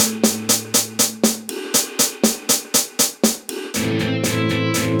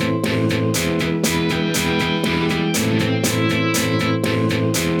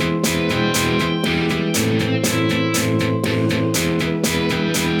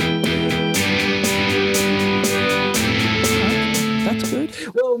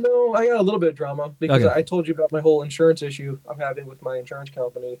I got a little bit of drama because Okay. I told you about my whole insurance issue I'm having with my insurance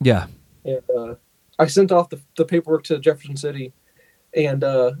company. Yeah. And I sent off the paperwork to Jefferson City, and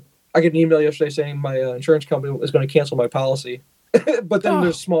I get an email yesterday saying my insurance company is going to cancel my policy. But then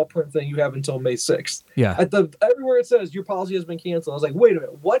there's a small print thing you have until May 6th. Yeah. Everywhere it says your policy has been canceled. I was like, wait a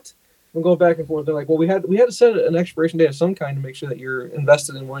minute, what? I'm going back and forth. They're like, well, we had to set an expiration date of some kind to make sure that you're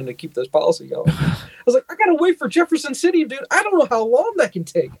invested in wanting to keep this policy going. I was like, I gotta wait for Jefferson City, dude. I don't know how long that can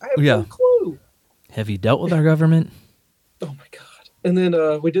take. I have no clue. Have you dealt with our government? Oh my god. And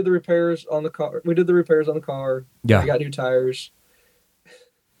then we did the repairs on the car. Yeah. I got new tires.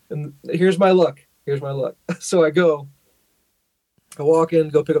 And here's my luck. So I walk in,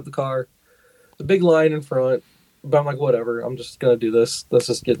 go pick up the car. There's a big line in front. But I'm like, whatever. I'm just going to do this. Let's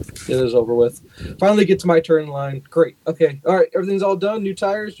just get this over with. Finally get to my turn in line. Great. Okay. All right. Everything's all done. New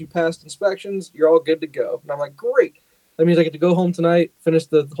tires. You passed inspections. You're all good to go. And I'm like, great. That means I get to go home tonight, finish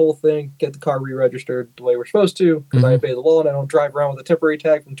the whole thing, get the car re-registered the way we're supposed to because I obey the law and I don't drive around with a temporary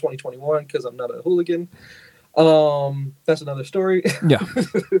tag from 2021 because I'm not a hooligan. That's another story. Yeah.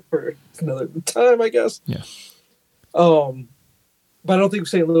 For another time, I guess. Yeah. But I don't think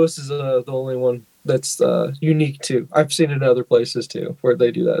St. Louis is the only one that's unique too. I've seen it in other places too where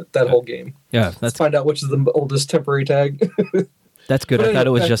they do that whole game. Yeah, let's find out which is the oldest temporary tag. That's good. I thought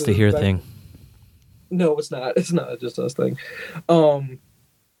it was just a here thing. No, it's not. It's not just us thing.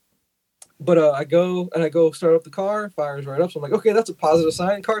 But I go start up the car, fires right up. So I'm like, okay, that's a positive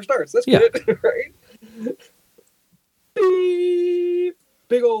sign. Car starts. That's good, right? Beep.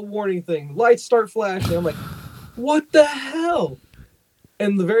 Big old warning thing. Lights start flashing. I'm like, what the hell?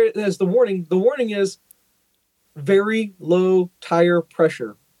 And the warning. The warning is very low tire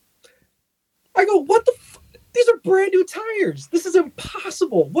pressure. I go, what the? These are brand new tires. This is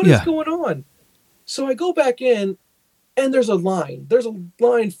impossible. What is going on? So I go back in, and there's a line. There's a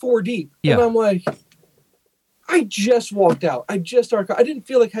line 4 deep, and I'm like, I just walked out. I just started. I didn't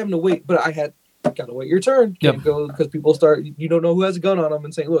feel like having to wait, but I had gotta wait your turn. Can't go because people start. You don't know who has a gun on them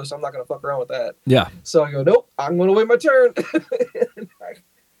in St. Louis. I'm not gonna fuck around with that. Yeah. So I go, nope. I'm gonna wait my turn. And I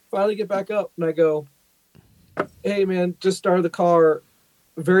finally get back up, and I go, hey man, just started the car.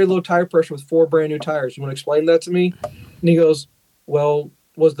 Very low tire pressure with 4 brand new tires. You want to explain that to me? And he goes, well,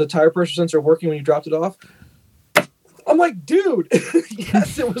 was the tire pressure sensor working when you dropped it off? I'm like, dude,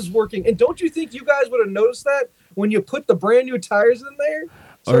 yes, it was working. And don't you think you guys would have noticed that when you put the brand new tires in there?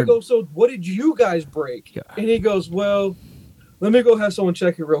 So I go, so what did you guys break? Yeah. And he goes, well, let me go have someone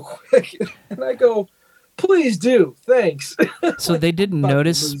check it real quick. And I go, please do. Thanks. So they didn't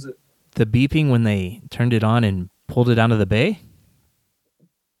notice the beeping when they turned it on and pulled it out of the bay?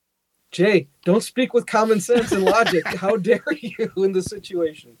 Jay, don't speak with common sense and logic. How dare you in this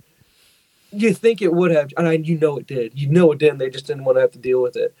situation? You think it would have, and you know it did. You know it did, and they just didn't want to have to deal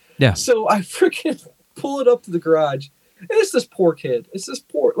with it. Yeah. So I freaking pull it up to the garage, and it's this poor kid. It's this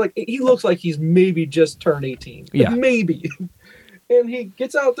poor, like, he looks like he's maybe just turned 18. Yeah. Maybe. And he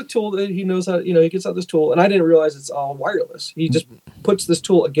gets out the tool that he knows how, he gets out this tool, and I didn't realize it's all wireless. He just puts this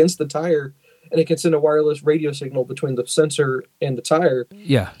tool against the tire, and it can send a wireless radio signal between the sensor and the tire.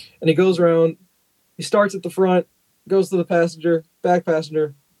 Yeah. And he goes around, he starts at the front, goes to the passenger, back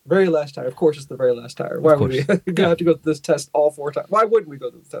passenger, very last tire. Of course, it's the very last tire. Why would we have to go through this test all 4 times? Why wouldn't we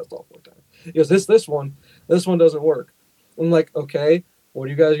go through the test all 4 times? He goes, this one doesn't work. I'm like, okay, what are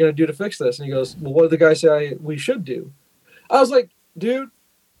you guys going to do to fix this? And he goes, well, what did the guy say we should do? I was like, dude,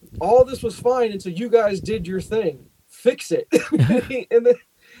 all this was fine until you guys did your thing. Fix it. And then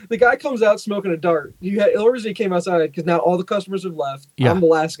the guy comes out smoking a dart. Originally came outside because now all the customers have left. Yeah. I'm the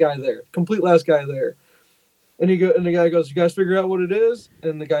last guy there, complete last guy there. And the guy goes, "You guys figure out what it is?"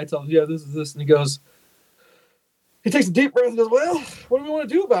 And the guy tells, "Yeah, this is this." And he takes a deep breath and goes, "Well, what do we want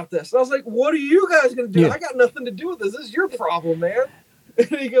to do about this?" And I was like, "What are you guys going to do? Yeah. I got nothing to do with this. This is your problem, man."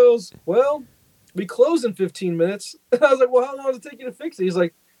 And he goes, "Well, we close in 15 minutes." And I was like, "Well, how long does it take you to fix it?" He's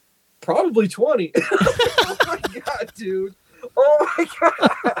like, "Probably 20. Oh my God, dude. Oh my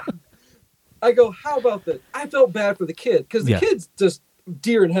God. I go, how about this? I felt bad for the kid because the kid's just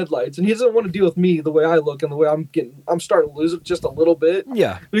deer in headlights and he doesn't want to deal with me the way I look and the way I'm starting to lose it just a little bit.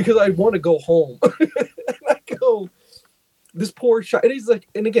 Yeah. Because I want to go home. And I go, this poor child. And he's like,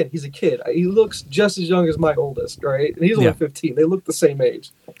 and again, he's a kid. He looks just as young as my oldest, right? And he's only 15. They look the same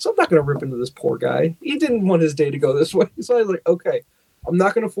age. So I'm not going to rip into this poor guy. He didn't want his day to go this way. So I was like, okay, I'm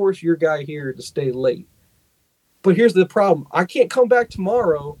not going to force your guy here to stay late. But here's the problem. I can't come back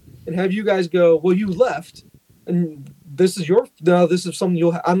tomorrow and have you guys go, well, you left. And this is something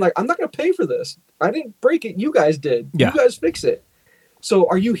you'll have. I'm like, I'm not going to pay for this. I didn't break it. You guys did. Yeah. You guys fix it. So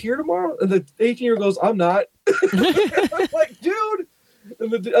are you here tomorrow? And the 18-year-old goes, I'm not. I'm like, dude,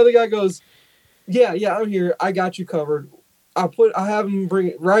 And the other guy goes, yeah, I'm here. I got you covered. I have him bring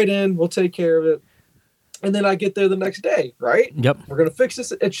it right in. We'll take care of it. And then I get there the next day, right? Yep. We're going to fix this.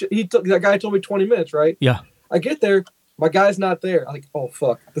 That guy told me 20 minutes, right? Yeah. I get there. My guy's not there. I'm like, oh,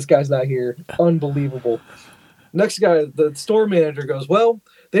 fuck. This guy's not here. Unbelievable. Next guy, the store manager goes, well,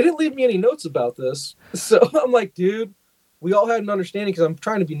 they didn't leave me any notes about this. So I'm like, dude, we all had an understanding because I'm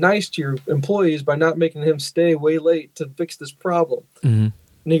trying to be nice to your employees by not making him stay way late to fix this problem. Mm-hmm.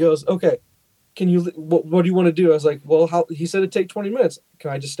 And he goes, okay, what do you want to do? I was like, well, he said it'd take 20 minutes.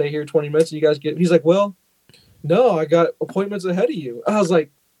 Can I just stay here 20 minutes? And you guys he's like, well, no, I got appointments ahead of you. I was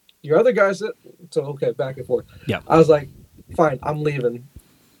like, your other guys said, so okay, back and forth. Yeah. I was like, fine, I'm leaving.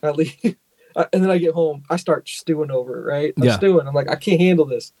 I leave. And then I get home. I start stewing over it, right? I'm stewing. I'm like, I can't handle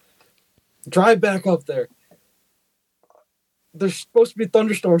this. Drive back up there. There's supposed to be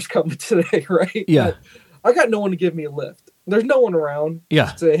thunderstorms coming today, right? Yeah. I got no one to give me a lift. There's no one around.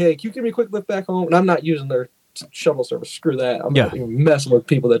 Yeah. Say, hey, can you give me a quick lift back home? And I'm not using their shuttle service. Screw that. I'm not even messing with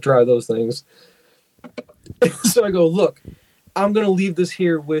people that drive those things. So I go, look, I'm going to leave this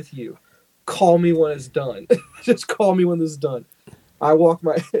here with you. Call me when it's done. Just call me when this is done. I walk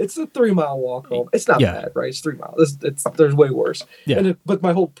it's a 3-mile walk home. It's not bad, right? It's 3 miles. There's way worse. Yeah. But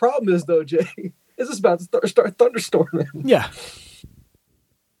my whole problem is, though, Jay, is it's about to start thunderstorming. Yeah.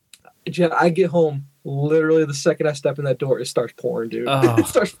 Jay, I get home. Literally, the second I step in that door, it starts pouring, dude. Oh. It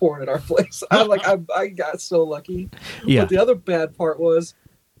starts pouring at our place. I got so lucky. Yeah. But the other bad part was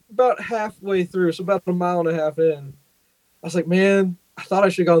about halfway through, so about 1.5 miles in, I was like, man, I thought I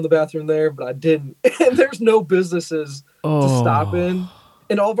should go in the bathroom there, but I didn't. And there's no businesses to stop in.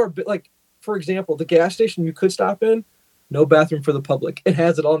 And all of our, for example, the gas station you could stop in, no bathroom for the public. It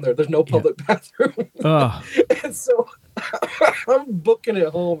has it on there. There's no public bathroom. And so I'm booking it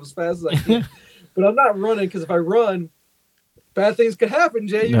home as fast as I can. But I'm not running because if I run, bad things could happen,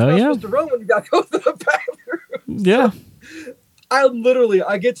 Jay. You're not supposed to run when you got to go to the bathroom. Yeah. So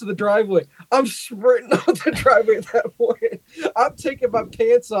I get to the driveway. I'm sprinting out the driveway at that point. I'm taking my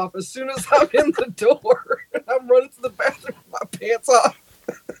pants off as soon as I'm in the door. I'm running to the bathroom with my pants off.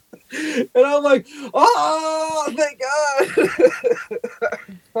 And I'm like, oh, thank God. I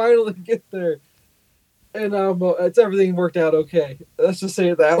finally get there. And everything worked out okay. Let's just say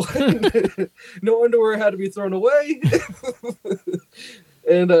it that way. No underwear had to be thrown away.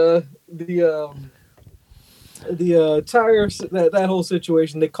 And the tires, that whole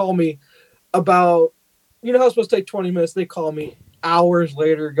situation, they call me about, how it's supposed to take 20 minutes. They call me hours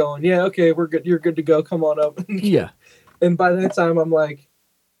later going, yeah, okay, we're good. You're good to go. Come on up. Yeah. And by that time, I'm like,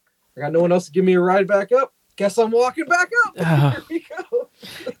 I got no one else to give me a ride back up. Guess I'm walking back up. Here we go.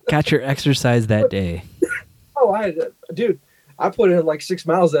 Got your exercise that day. Oh, I put in 6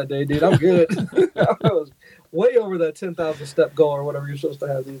 miles that day, dude. I'm good. I was way over that 10,000 step goal or whatever you're supposed to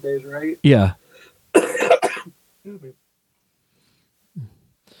have these days, right? Yeah.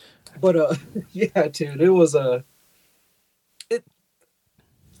 But yeah, dude, it was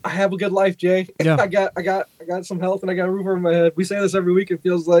I have a good life, Jay. Yeah. I got some health and I got a roof over my head. We say this every week. It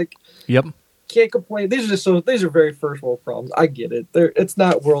feels like. Yep. Can't complain. These are very first world problems. I get it. It's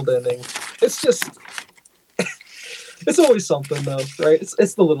not world ending. It's just it's always something though, right?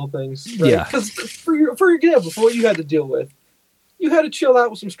 It's the little things, right? Yeah. Because for example, for what you had to deal with, you had to chill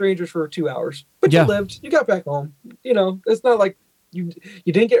out with some strangers for 2 hours, but you lived. You got back home. It's not like you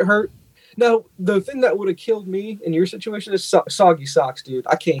didn't get hurt. Now, the thing that would have killed me in your situation is soggy socks, dude.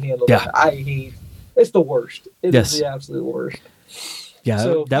 I can't handle that. It's the worst. It is the absolute worst. Yeah,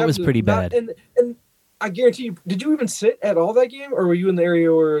 so that was pretty bad. And I guarantee you, did you even sit at all that game, or were you in the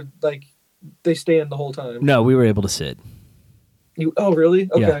area where they stand the whole time? No, we were able to sit. Oh, really?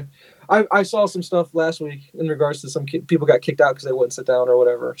 Okay. Yeah. I saw some stuff last week in regards to some people got kicked out because they wouldn't sit down or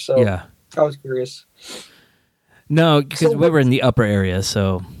whatever. So yeah, I was curious. No, because we were in the upper area,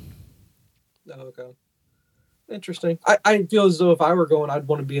 so. Oh, okay. Interesting. I feel as though if I were going, I'd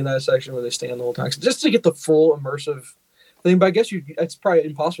want to be in that section where they stand the whole time, just to get the full immersive thing. But I guess it's probably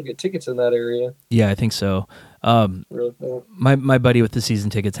impossible to get tickets in that area. Yeah, I think so. Really cool. My buddy with the season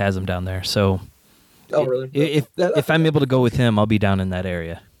tickets has them down there. So, really? If I'm able to go with him, I'll be down in that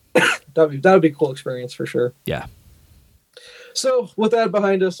area. That would be a cool experience for sure. Yeah. So with that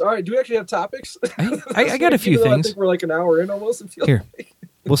behind us, all right. Do we actually have topics? I got a few things. I think we're an hour in almost. Here,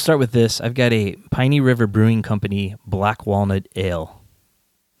 we'll start with this. I've got a Piney River Brewing Company Black Walnut Ale.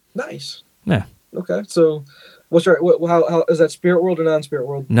 Nice. Yeah. Okay. So, what's right? How is that? Spirit World or non-Spirit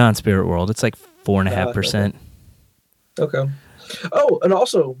World? Non-Spirit World. It's 4.5%. Okay. Oh, and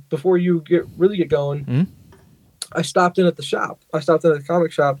also before you get going, I stopped in at the shop. I stopped in at the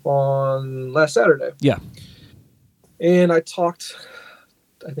comic shop on last Saturday. Yeah. And I talked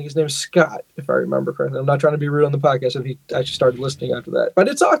I think his name is Scott, if I remember correctly. I'm not trying to be rude on the podcast if he actually started listening after that. But I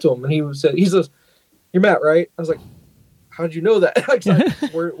did talk to him, and he said, "You're Matt, right?" I was like, "How did you know that?"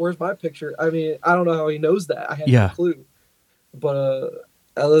 Where's my picture? I mean, I don't know how he knows that. I had no clue. But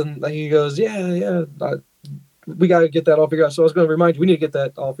then he goes, "Yeah, we got to get that all figured out." So I was going to remind you, we need to get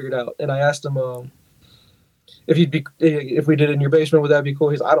that all figured out. And I asked him if we did it in your basement, would that be cool?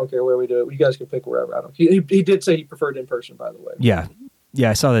 He's like, "I don't care where we do it. You guys can pick wherever." I don't. He did say he preferred in person, by the way. Yeah,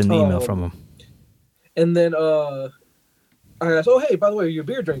 I saw that in the email from him. And then I asked, "Oh, hey, by the way, are you a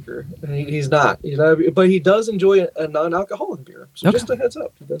beer drinker?" And he's not. But he does enjoy a non-alcoholic beer. So just a heads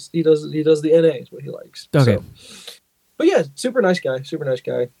up, he does the NA is what he likes. Okay. So, but yeah, super nice guy.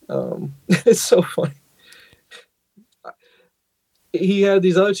 It's so funny. He had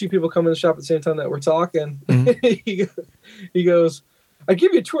these other two people come in the shop at the same time that we're talking. Mm-hmm. he goes, "I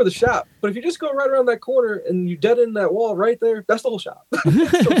give you a tour of the shop, but if you just go right around that corner and you dead in that wall right there, that's the whole shop."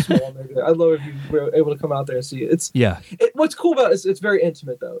 It's so small. I'd love if you were able to come out there and see it. What's cool about it is it's very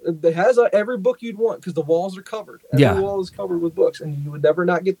intimate, though. It has every book you'd want because the walls are covered. Every wall is covered with books, and you would never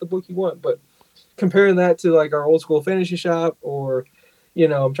not get the book you want. But comparing that to like our old school fantasy shop, or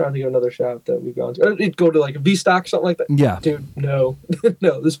I'm trying to think of another shop that we've gone to. It'd go to like a V-Stock, something like that. Yeah. Dude, no.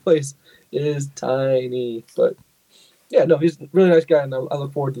 This place is tiny. But, yeah, no, he's a really nice guy, and I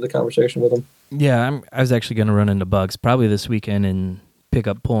look forward to the conversation with him. Yeah, I was actually going to run into Bugs probably this weekend and pick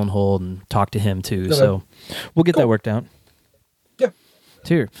up Pull and Hold and talk to him, too. Okay. So we'll get that worked out. Yeah.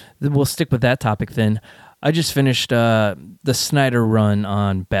 Here, we'll stick with that topic then. I just finished the Snyder run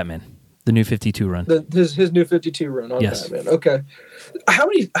on Batman. The New 52 run. His New 52 run on Batman. Okay. How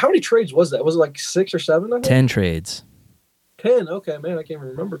many trades was that? Was it like 6 or 7? I think? 10 trades. 10. Okay, man, I can't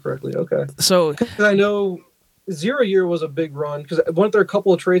remember correctly. Okay. So I know Zero Year was a big run because weren't there a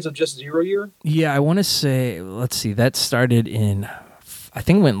couple of trades of just 0 year? Yeah, I want to say. Let's see. That started in. I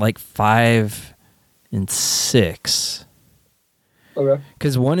think it went like 5 and 6. Okay.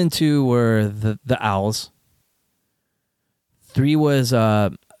 Because 1 and 2 were the Owls. 3 was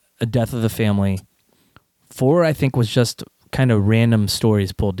A Death of the Family. 4, I think, was just kind of random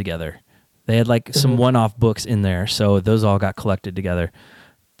stories pulled together. They had like some one-off books in there, so those all got collected together.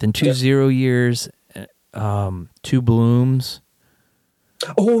 Then 2 0 years, 2 Blooms.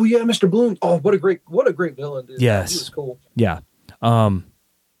 Oh yeah, Mr. Bloom. Oh, what a great villain, dude. Yes, he was cool. Yeah. Might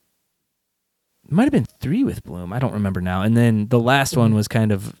have been 3 with Bloom. I don't remember now. And then the last one was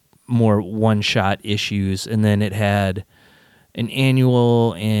kind of more one-shot issues, and then it had an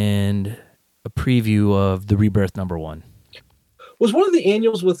annual and a preview of the Rebirth #1. Was one of the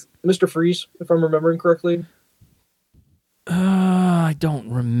annuals with Mr. Freeze, if I'm remembering correctly? I don't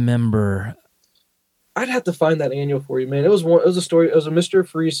remember. I'd have to find that annual for you, man. It was a story. It was a Mr.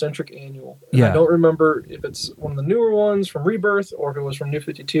 Freeze centric annual. And I don't remember if it's one of the newer ones from Rebirth or if it was from New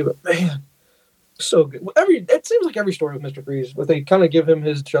 52. But man, so good. It seems like every story with Mr. Freeze, but they kind of give him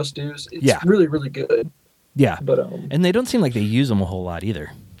his just dues. It's really, really good. Yeah, but and they don't seem like they use them a whole lot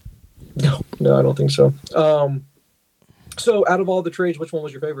either. No, I don't think so. So out of all the trades, which one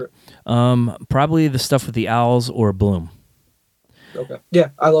was your favorite? Probably the stuff with the Owls or Bloom. Okay. Yeah,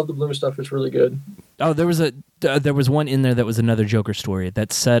 I love the Bloom stuff. It's really good. Oh, there was one in there that was another Joker story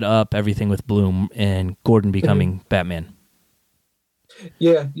that set up everything with Bloom and Gordon becoming Batman.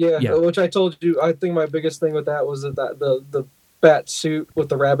 Yeah. Which I told you, I think my biggest thing with that was that the bat suit with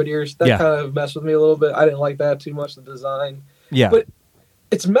the rabbit ears, that kind of messed with me a little bit. I didn't like that too much, the design. Yeah. But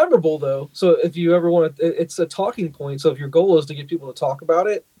it's memorable, though. So if you ever want to, it's a talking point. So if your goal is to get people to talk about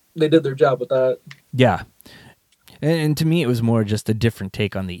it, they did their job with that. Yeah. And to me, it was more just a different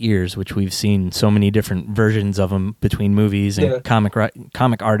take on the ears, which we've seen so many different versions of them between movies and comic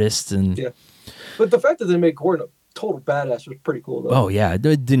artists. And but the fact that they made Gordon a total badass was pretty cool, though. Oh, yeah. It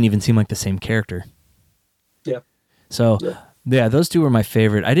didn't even seem like the same character. Yeah. So, those two were my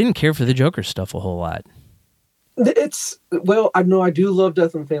favorite. I didn't care for the Joker stuff a whole lot. I know I do love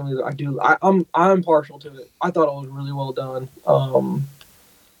Death in the Family. I'm partial to it. I thought it was really well done.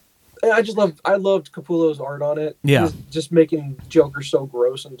 And I loved Capullo's art on it. Yeah. Just making Joker so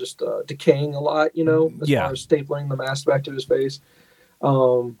gross and just decaying a lot, as far as stapling the mask back to his face.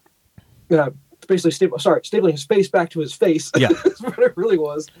 Basically stapling his face back to his face. Yeah. That's what it really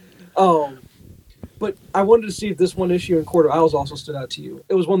was. But I wanted to see if this one issue in Court of Owls also stood out to you.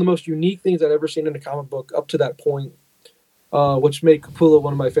 It was one of the most unique things I'd ever seen in a comic book up to that point, which made Capullo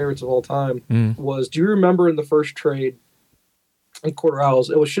one of my favorites of all time. Do you remember in the first trade in Court of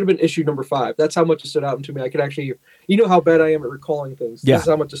Owls, should have been issue number 5. That's how much it stood out to me. I could actually, how bad I am at recalling things. Yeah. This is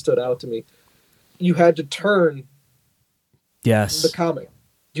how much it stood out to me. You had to turn the comic.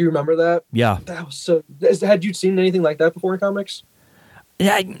 Do you remember that? Yeah. That was so... Had you seen anything like that before in comics?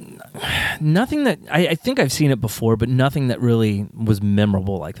 Yeah, nothing that I think I've seen it before, but nothing that really was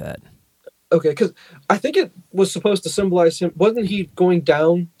memorable like that. Okay, because I think it was supposed to symbolize him. Wasn't he going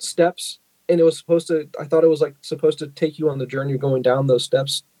down steps? And it was supposed to. I thought it was like supposed to take you on the journey of going down those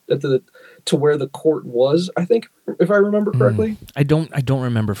steps to where the court was. I think, if I remember correctly. I don't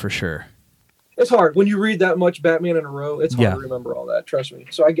remember for sure. It's hard when you read that much Batman in a row. It's hard to remember all that. Trust me.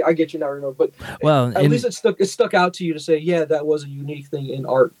 So I get you not remember, but at least it stuck out to you to say, yeah, that was a unique thing in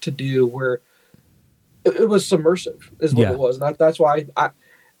art to do, where it was submersive, is what it was. And that's why I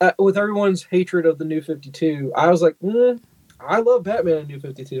with everyone's hatred of the New 52, I was like, I love Batman in New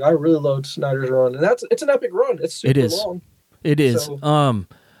 52. I really loved Snyder's run, and it's an epic run. It's super long. It is. So,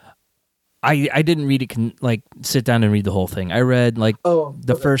 I didn't read it. Sit down and read the whole thing. I read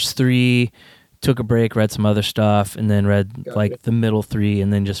the first 3. Took a break, read some other stuff, and then read the middle 3,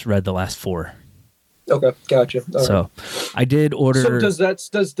 and then just read the last 4. Okay, gotcha. All right. I did order. So does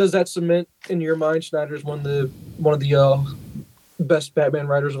that cement in your mind Snyder's one of the best Batman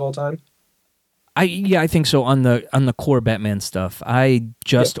writers of all time? I think so. On the core Batman stuff, I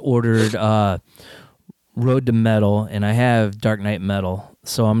just ordered Road to Metal, and I have Dark Knight Metal,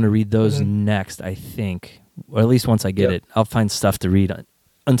 so I'm gonna read those next. I think, or at least once I get it, I'll find stuff to read.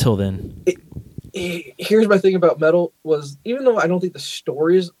 Until then. Here's my thing about Metal was, even though I don't think the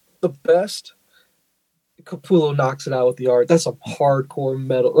story is the best, Capullo knocks it out with the art. That's some hardcore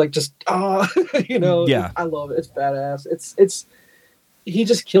Metal, I love it. It's badass. It's he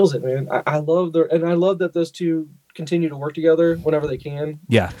just kills it, man. I love that those two continue to work together whenever they can.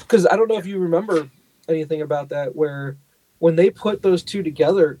 Yeah, because I don't know if you remember anything about that, where when they put those two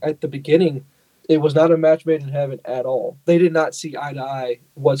together at the beginning, it was not a match made in heaven at all. They did not see eye to eye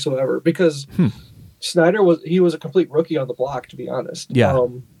whatsoever, because Snyder was a complete rookie on the block, to be honest. Yeah.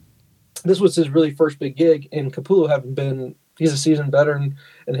 This was his really first big gig, and Capullo he's a seasoned veteran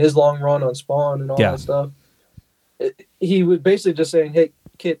in his long run on Spawn and all that stuff. He was basically just saying, "Hey,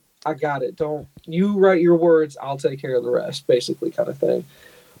 Kit, I got it. Don't you write your words, I'll take care of the rest," basically, kind of thing.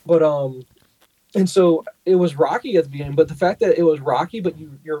 But and so it was rocky at the beginning, but the fact that it was rocky, but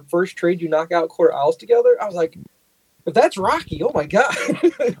your first trade, you knock out Court Owls together, I was like, if that's rocky, oh my God,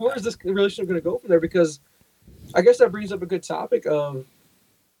 where is this relationship going to go from there? Because I guess that brings up a good topic of,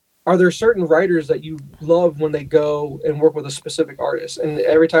 are there certain writers that you love when they go and work with a specific artist, and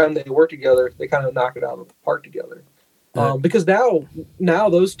every time they work together, they kind of knock it out of the park together? Because now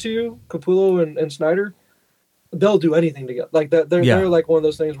those two, Capullo and Snyder, they'll do anything together. Like that, they're like one of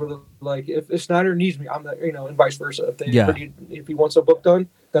those things where, like, if Snyder needs me, I'm there, and vice versa. If he wants a book done,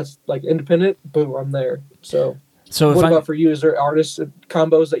 that's like independent. Boom, I'm there. So what about for you? Is there artists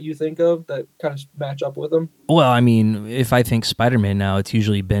combos that you think of that kind of match up with them? Well, I mean, if I think Spider-Man now, it's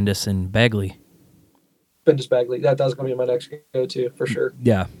usually Bendis and Bagley. That's going to be my next go-to for sure.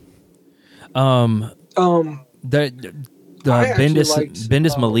 Yeah. The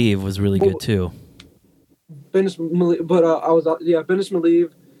Bendis Malieve was really good too. Bendis Malieve, but Bendis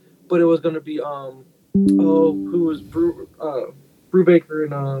Malieve, but it was going to be who was Brubaker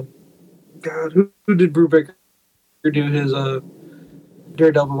and God, who did Brubaker do his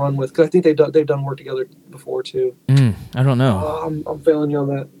Daredevil run with? Because I think they've done work together before too. I don't know. I'm failing you on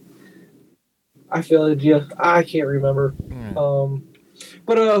that. I failed you. I can't remember.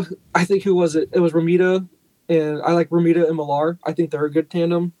 But I think who was it? It was Romita, and I like Romita and Millar. I think they're a good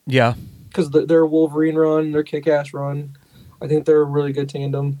tandem. Yeah. Because their Wolverine run, their Kick-Ass run, I think they're a really good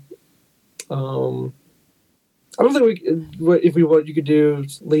tandem. I don't think you could do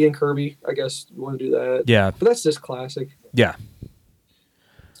Lee and Kirby. I guess you want to do that. Yeah, but that's just classic. Yeah,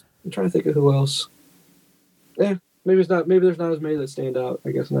 I'm trying to think of who else. Yeah, maybe it's not. Maybe there's not as many that stand out.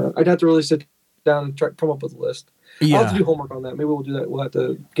 I guess not. I'd have to really sit down and come up with a list. Yeah. I'll have to do homework on that. Maybe we'll do that. We'll have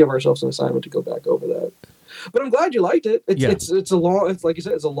to give ourselves an assignment to go back over that. But I'm glad you liked it. It's a long. It's like you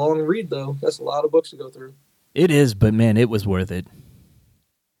said. It's a long read though. That's a lot of books to go through. It is, but man, it was worth it.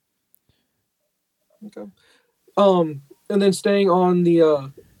 Okay. And then staying on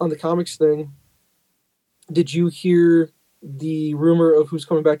the comics thing, did you hear the rumor of who's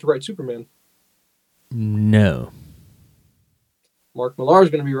coming back to write Superman? No. Mark Millar is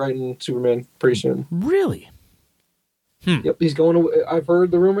going to be writing Superman pretty soon. Really? Yep, he's going to. I've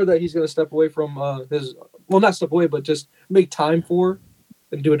heard the rumor that he's going to step away from not step away, but just make time for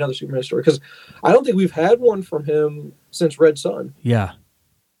and do another Superman story. Because I don't think we've had one from him since Red Sun. Yeah.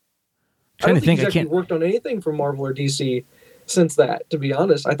 I don't think he's actually worked on anything from Marvel or DC since that, to be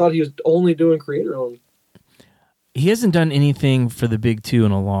honest. I thought he was only doing creator-owned. He hasn't done anything for the big two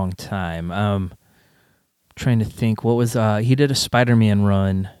in a long time. Trying to think, what was he did a Spider-Man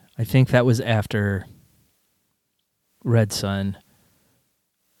run. I think that was after Red Sun.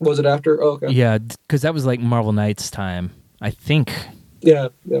 Was it after? Oh, okay. Yeah, because that was like Marvel Knights time, I think. Yeah.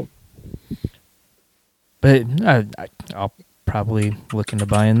 But I'll probably look into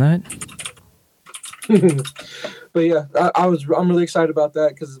buying that. But yeah, I'm really excited about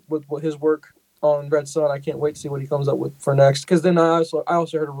that because with his work on Red Sun, I can't wait to see what he comes up with for next. Because then I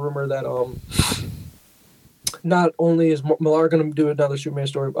also heard a rumor that not only is Millar going to do another Superman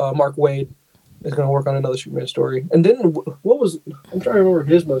story, Mark Waid is going to work on another Superman story. And then I'm trying to remember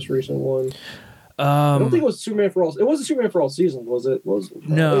his most recent one. I don't think it was Superman for All. It wasn't Superman for All Seasons, was it?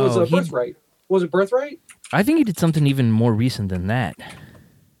 No, it was Birthright. Was it Birthright? I think he did something even more recent than that.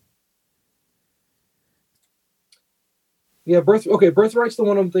 Yeah, Birthright's the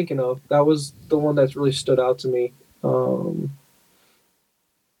one I'm thinking of. That was the one that's really stood out to me.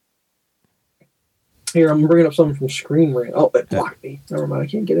 Here, I'm bringing up something from Screen Rant. Oh, it blocked me. Never mind, I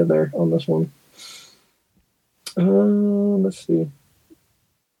can't get in there on this one. Let's see.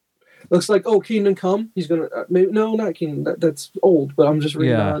 Looks like Kingdom Come. He's gonna maybe no, not Kingdom. That's old, but I'm just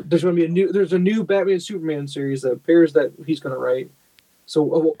reading. Yeah. There's a new Batman Superman series that appears that he's gonna write.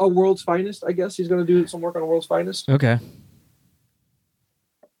 So a World's Finest, I guess he's gonna do some work on a World's Finest. Okay.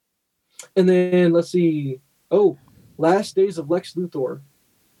 And then let's see. Last Days of Lex Luthor.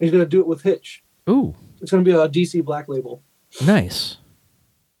 He's gonna do it with Hitch. Ooh. It's gonna be a DC Black Label. Nice.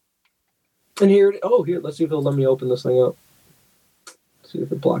 And here, let's see if it'll let me open this thing up. See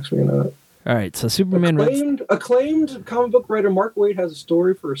if it blocks me or not. All right, so Superman acclaimed comic book writer Mark Waid has a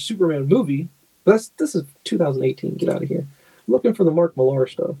story for a Superman movie. This is 2018. Get out of here. I'm looking for the Mark Millar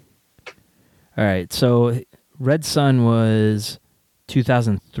stuff. All right, so Red Sun was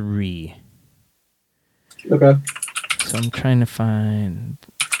 2003. Okay. So I'm trying to find...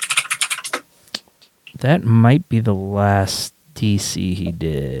 That might be the last DC he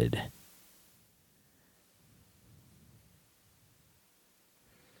did.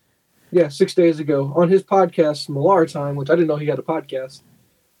 Yeah, 6 days ago. On his podcast, Millar Time, which I didn't know he had a podcast,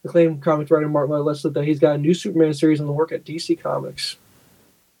 acclaimed comics writer Mark Millar said that he's got a new Superman series in the work at DC Comics.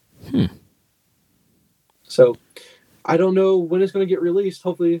 So, I don't know when it's going to get released.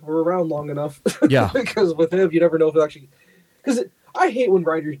 Hopefully, we're around long enough. Yeah. Because with him, you never know if it actually... Because I hate when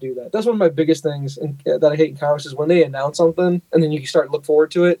writers do that. That's one of my biggest things that I hate in comics is when they announce something, and then you start to look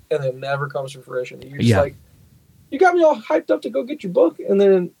forward to it, and it never comes to fruition. You're just like, you got me all hyped up to go get your book, and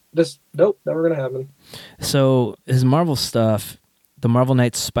then... Just nope, never gonna happen. So his Marvel stuff, the Marvel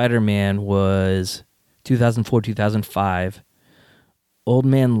Knights Spider-Man was 2004, 2005. Old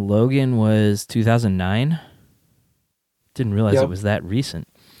Man Logan was 2009. Didn't realize it was that recent.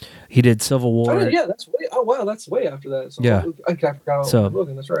 He did Civil War. That's way after that. So I forgot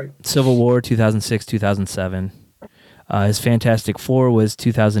Logan. That's right. Civil War 2006, 2007. His Fantastic Four was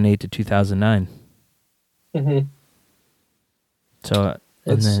 2008 to 2009. Mm-hmm. So.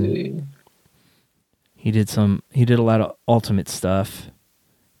 Let's see. He did a lot of Ultimate stuff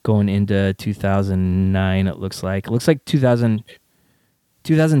going into 2009, it looks like. It looks like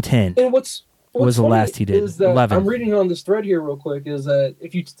 2010 and what's was the last he did. Is that 11. I'm reading on this thread here real quick, is that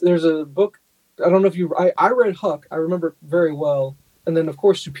there's a book, I don't know if I read Huck, I remember it very well, and then of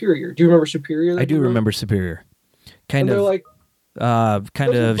course Superior. Do you remember Superior? I do remember Superior. Kind of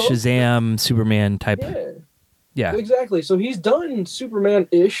Shazam, Superman type. Yeah, exactly. So he's done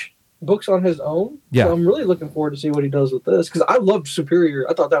Superman-ish books on his own. Yeah, so I'm really looking forward to see what he does with this because I loved Superior.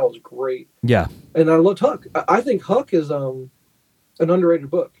 I thought that was great. Yeah, and I loved Huck. I think Huck is an underrated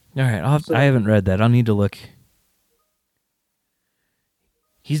book. All right, I haven't read that. I'll need to look.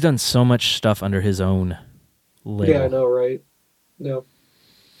 He's done so much stuff under his own label. Yeah, I know, right? Yeah.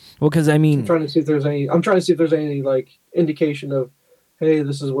 Well, because I mean, I'm trying to see if there's any like indication of, hey,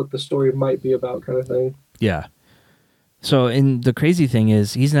 this is what the story might be about, kind of thing. Yeah. So, and the crazy thing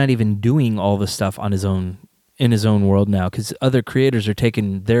is, he's not even doing all the stuff on his own in his own world now, because other creators are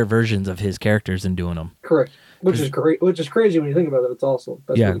taking their versions of his characters and doing them. Correct. Which is great. Which is crazy when you think about it. It's awesome.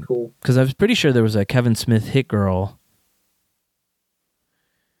 That's really cool. Because I was pretty sure there was a Kevin Smith Hit Girl.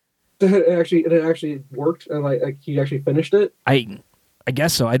 It actually worked, and like he actually finished it. I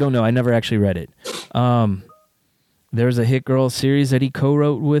guess so. I don't know. I never actually read it. There's a Hit Girl series that he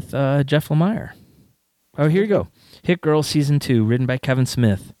co-wrote with Jeff Lemire. Oh, here you go. Hit Girl Season 2, written by Kevin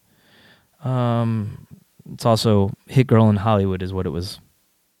Smith. It's also Hit Girl in Hollywood is what it was.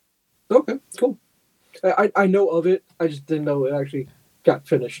 Okay, cool. I know of it. I just didn't know it actually got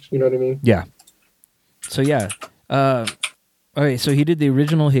finished. You know what I mean? Yeah. So, yeah. Okay, so he did the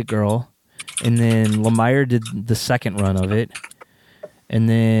original Hit Girl, and then Lemire did the second run of it, and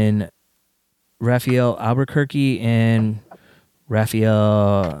then Raphael Albuquerque and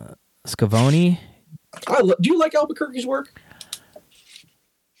Raphael Scavone. Do you like Albuquerque's work?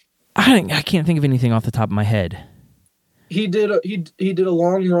 I can't think of anything off the top of my head. He did a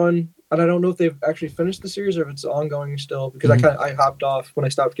long run, and I don't know if they've actually finished the series or if it's ongoing still, because I hopped off when I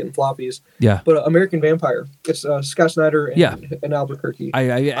stopped getting floppies. Yeah. But American Vampire, it's Scott Snyder and Albuquerque.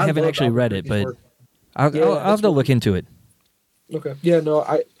 I haven't actually read it, but I'll have to look into it. Okay. Yeah, no,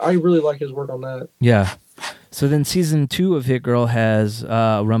 I really like his work on that. Yeah. So then season 2 of Hit Girl has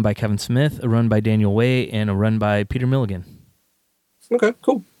a run by Kevin Smith, a run by Daniel Way, and a run by Peter Milligan. Okay,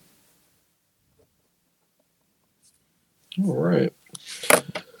 cool. All right.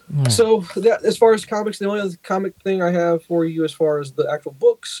 So that, as far as comics, the only other comic thing I have for you as far as the actual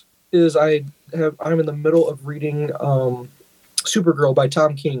books is I'm in the middle of reading Supergirl by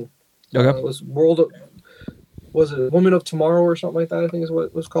Tom King. Okay. It was it Woman of Tomorrow or something like that, I think is what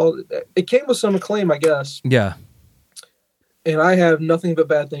it was called. It came with some acclaim, I guess. Yeah. And I have nothing but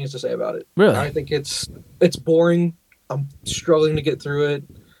bad things to say about it. Really? I think it's boring. I'm struggling to get through it.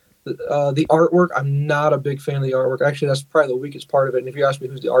 The artwork, I'm not a big fan of the artwork. Actually, that's probably the weakest part of it. And if you ask me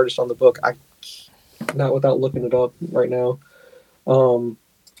who's the artist on the book, not without looking it up right now.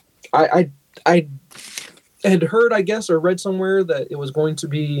 I had heard, I guess, or read somewhere that it was going to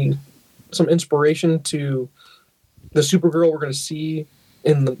be some inspiration to the Supergirl we're going to see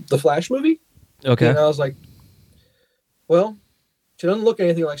in the Flash movie. Okay. And I was like, well, she doesn't look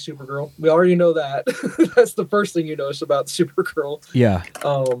anything like Supergirl. We already know that. That's the first thing you notice about Supergirl. Yeah.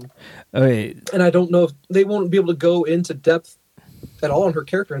 Okay. And I don't know if they won't be able to go into depth at all on her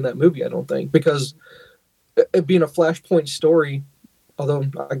character in that movie, I don't think, because it being a Flashpoint story, although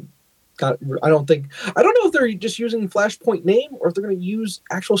I don't know if they're just using Flashpoint name or if they're going to use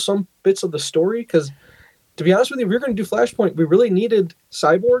some bits of the story, because to be honest with you, if we were going to do Flashpoint, we really needed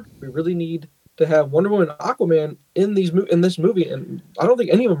Cyborg. We really need to have Wonder Woman and Aquaman in this movie, and I don't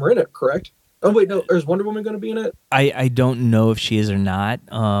think any of them are in it, correct? Oh wait, no, is Wonder Woman going to be in it? I don't know if she is or not.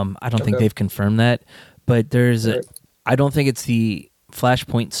 I don't think they've confirmed that, but I don't think it's the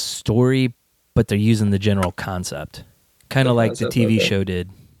Flashpoint story, but they're using the general concept, kind of like the TV show did.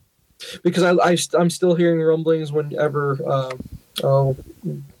 Because I'm still hearing rumblings whenever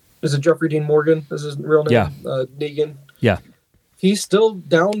is it Jeffrey Dean Morgan? Is his real name? Yeah. Negan. Yeah. He's still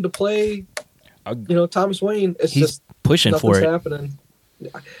down to play. Thomas Wayne. It's he's just pushing for it. Happening.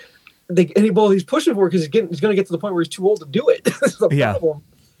 He's pushing for it because he's going to get to the point where he's too old to do it. That's the problem.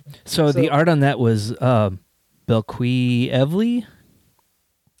 So the art on that was Belqui Evely.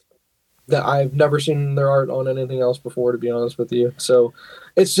 That I've never seen their art on anything else before, to be honest with you. So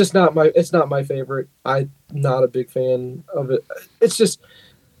it's just not my favorite. I'm not a big fan of it. It's just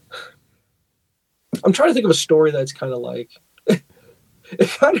I'm trying to think of a story that's kind of like it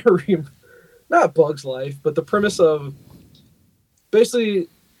kind of not Bug's Life, but the premise of basically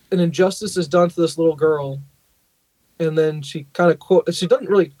an injustice is done to this little girl, and then she kind of she doesn't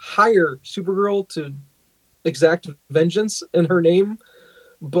really hire Supergirl to exact vengeance in her name,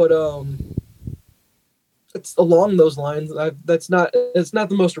 but it's along those lines. It's not the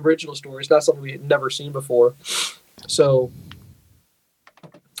most original story. It's not something we had never seen before. So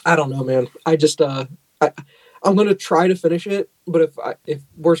I don't know, man. I just I'm going to try to finish it, but if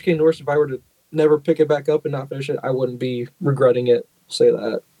worst came to worst, if I were to never pick it back up and not finish it, I wouldn't be regretting it. I'll say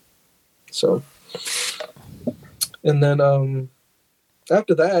that. So, and then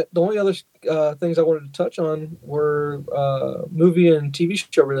after that, the only other things I wanted to touch on were movie and TV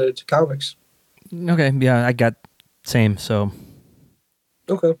show related to comics. Okay, yeah, I got same. So,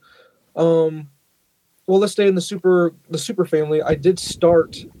 okay, well, let's stay in the super family. I did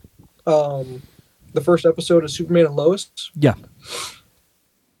start the first episode of Superman and Lois. Yeah.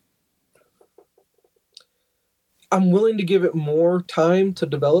 I'm willing to give it more time to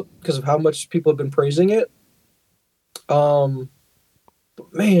develop because of how much people have been praising it. But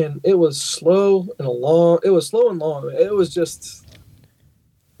man, it was slow and long. It was slow and long. It was just,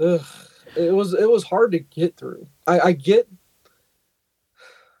 it was hard to get through. I get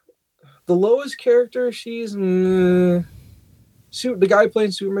the Lois character. She's the guy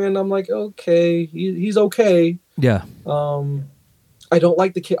playing Superman. I'm like, okay, he's okay. Yeah. I don't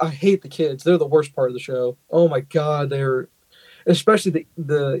like the kid. I hate the kids. They're the worst part of the show. Oh my god, they're especially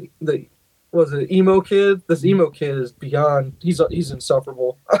the was it emo kid? This emo kid is beyond. He's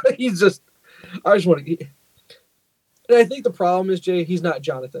insufferable. He's just. I just want to. And I think the problem is, Jay, he's not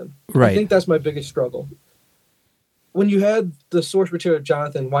Jonathan. Right. I think that's my biggest struggle. When you had the source material of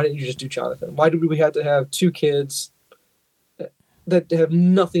Jonathan, why didn't you just do Jonathan? Why did we have to have two kids that have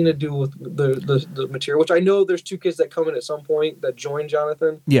nothing to do with the material? Which I know there's two kids that come in at some point that join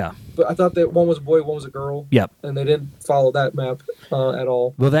Jonathan. Yeah. But I thought that one was a boy, one was a girl. Yep. And they didn't follow that map at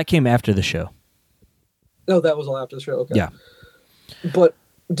all. Well, that came after the show. No, that was all after the show. Okay. Yeah. But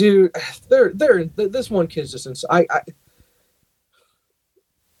dude, this one kid's just insane.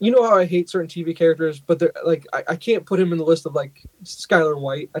 You know how I hate certain TV characters, but they're like I can't put him in the list of like Skylar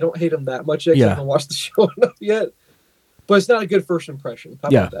White. I don't hate him that much yet. I haven't watched the show enough yet. But it's not a good first impression. How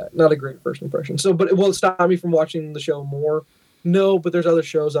about that? Not a great first impression. So, but will it stop me from watching the show more? No, but there's other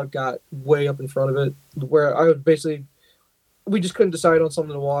shows I've got way up in front of it where I would basically, we just couldn't decide on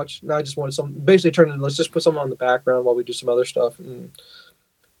something to watch. And I just wanted let's just put something on the background while we do some other stuff.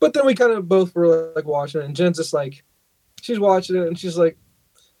 But then we kind of both were like watching it, and Jen's just like, she's watching it, and she's like,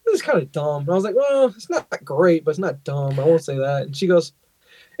 this is kind of dumb. And I was like, well, it's not great, but it's not dumb. I won't say that. And she goes,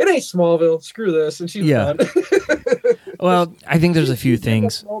 it ain't Smallville. Screw this. And she's done. Well, I think there's a few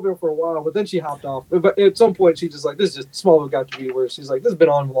things. Smallville for a while, but then she hopped off. But at some point, she's just like, this is just Smallville got to be where she's like, this has been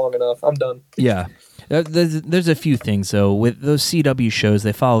on long enough. I'm done. Yeah. There's a few things, though. With those CW shows,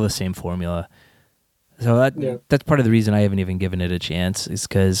 they follow the same formula. So that's part of the reason I haven't even given it a chance, is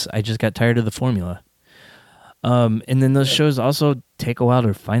because I just got tired of the formula. And then those shows also take a while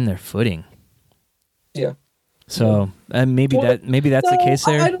to find their footing. Yeah. So maybe that's the case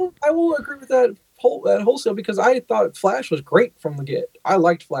there. I won't agree with that wholesale, because I thought Flash was great from the get. I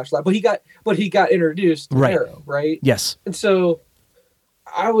liked Flash, but he got introduced to Arrow, right? Yes. And so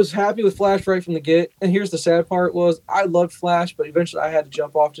I was happy with Flash right from the get. And here's the sad part was I loved Flash, but eventually I had to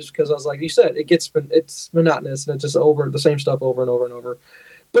jump off just because I was like, you said, it's monotonous and it's just over the same stuff over and over and over.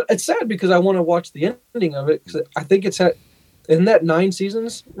 But it's sad because I want to watch the ending of it, because I think it's isn't that 9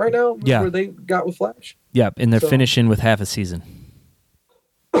 seasons right now? Yeah. Where they got with Flash? Yep, and they're finishing with half a season.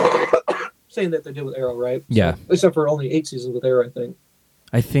 Saying that they did with Arrow, right? Yeah. So, except for only 8 seasons with Arrow, I think.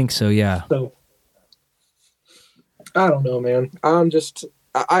 I think so, yeah. So I don't know, man. I'm just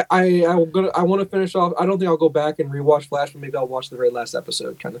I want to finish off. I don't think I'll go back and rewatch Flash, but maybe I'll watch the very last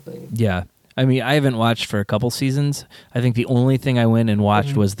episode, kind of thing. Yeah. I mean, I haven't watched for a couple seasons. I think the only thing I went and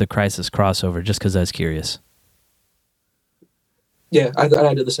watched was the Crisis crossover, just because I was curious. Yeah, I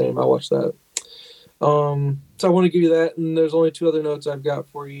did the same. I watched that. So I want to give you that, and there's only 2 other notes I've got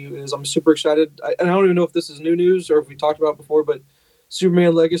for you. Is I'm super excited, and I don't even know if this is new news or if we talked about it before, but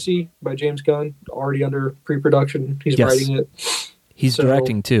Superman Legacy by James Gunn, already under pre-production. He's writing it. He's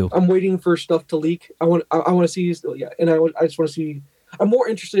directing too. I'm waiting for stuff to leak. I want to see, and I just want to see. I'm more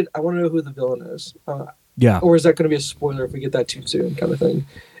interested. I want to know who the villain is. Or is that going to be a spoiler if we get that too soon, kind of thing?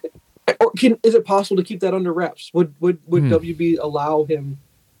 Or is it possible to keep that under wraps? Would WB allow him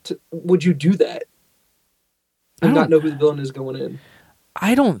to? Would you do that and not know who the villain is going in?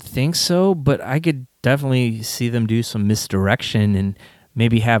 I don't think so, but I could definitely see them do some misdirection and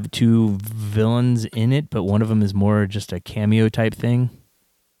maybe have 2 villains in it, but one of them is more just a cameo type thing.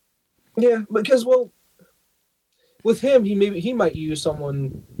 Yeah, because with him, he might use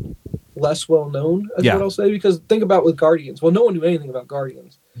someone less well known, what I'll say. Because think about with Guardians. Well, no one knew anything about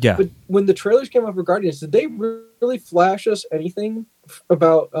Guardians. Yeah. But when the trailers came out for Guardians, did they really flash us anything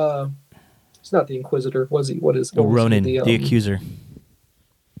about? It's not the Inquisitor. What is? Ronan, the Accuser.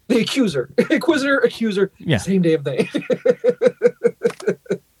 The Accuser, Inquisitor, Accuser. Yeah. Same damn thing.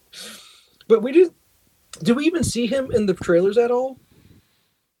 But did we even see him in the trailers at all?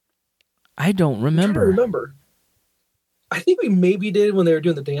 I don't remember. I think we maybe did when they were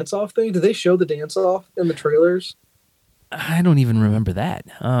doing the dance-off thing. Did they show the dance-off in the trailers? I don't even remember that.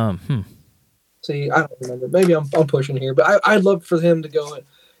 See, I don't remember. Maybe I'm pushing here, but I'd love for him to go.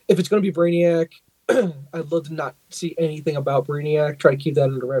 If it's going to be Brainiac, I'd love to not see anything about Brainiac. Try to keep that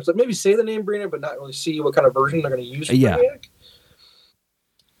under wraps. Like maybe say the name Brainiac, but not really see what kind of version they're going to use for Brainiac.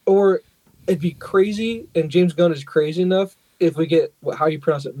 Or it'd be crazy, and James Gunn is crazy enough if we get how you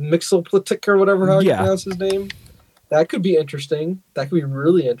pronounce it, Mixelplitic or whatever how you pronounce his name. That could be interesting. That could be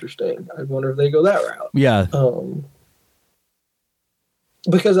really interesting. I wonder if they go that route. Yeah.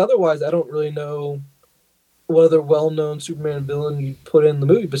 Because otherwise, I don't really know what other well-known Superman villain you put in the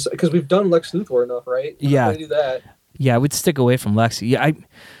movie. Because we've done Lex Luthor enough, right? Yeah. Do that. Yeah, I would stick away from Lex. Yeah,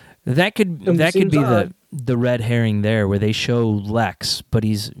 that could be the red herring there, where they show Lex, but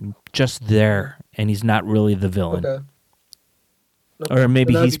he's just there and he's not really the villain. Okay. Or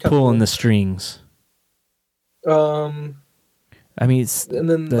maybe he's pulling the strings. I mean, it's and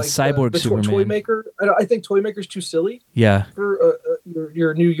then the cyborg Superman. Toymaker. I think Toymaker's too silly. Yeah. For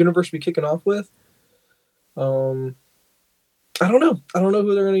your new universe to be kicking off with. I don't know. I don't know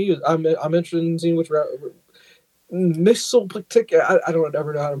who they're going to use. I'm interested in seeing which route. Mixelplitic. I don't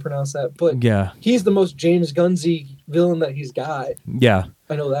ever know how to pronounce that, but he's the most James Gunn-y villain that he's got. Yeah,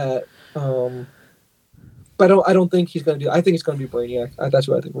 I know that. But I don't think he's going to do. I think it's going to be Brainiac. That's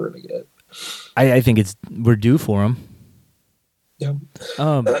what I think we're going to get. I think we're due for him. Yeah.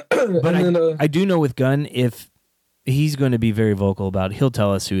 But I do know with Gunn, if he's going to be very vocal about it. He'll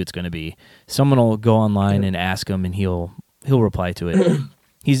tell us who it's going to be. Someone will go online and ask him, and he'll reply to it.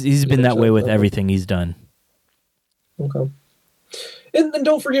 He's been that way with everything he's done. Okay. And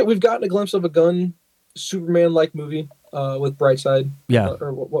don't forget, we've gotten a glimpse of a gun Superman-like movie with Brightside. Yeah.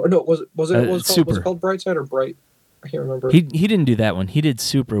 Was it called Brightside or Bright? I can't remember. He didn't do that one. He did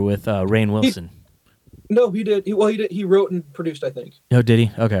Super with Rainn Wilson. He did. He wrote and produced, I think. Oh, did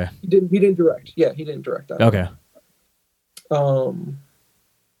he? Okay. He didn't direct. Yeah, he didn't direct that. Okay. And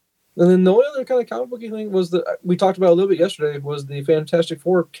then the only other kind of comic booky thing was that we talked about a little bit yesterday was the Fantastic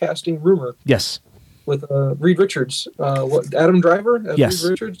Four casting rumor. Yes. With Reed Richards. Adam Driver as yes.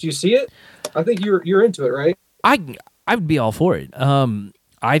 Reed Richards. Do you see it? I think you're into it, right? I would be all for it.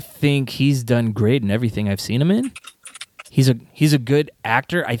 I think he's done great in everything I've seen him in. He's a good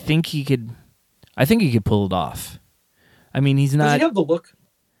actor. I think he could pull it off. I mean, he's not. Does he have the look?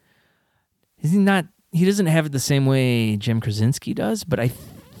 He's not. He doesn't have it the same way Jim Krasinski does, but I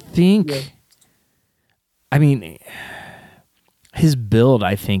think. Yeah. I mean, his build,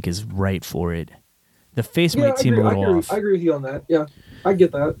 I think, is right for it. The face might seem a little off. I agree with you on that. Yeah, I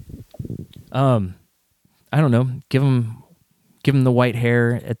get that. I don't know. Give him the white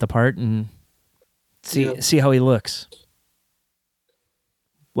hair at the part and see how he looks.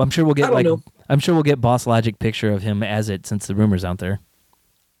 Well, I'm sure we'll get Boss Logic picture of him as it, since the rumor's out there.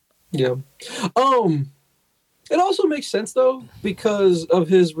 Yeah. It also makes sense though because of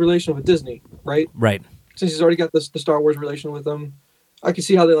his relation with Disney, right? Right. Since he's already got the Star Wars relation with them, I can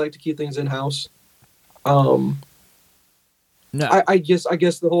see how they like to keep things in house. No. I guess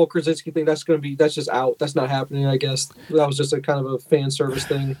the whole Krasinski thing that's just out. That's not happening. I guess that was just a kind of a fan service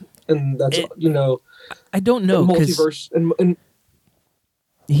thing, and that's I don't know, multiverse and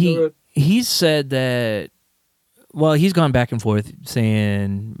he said that. Well, he's gone back and forth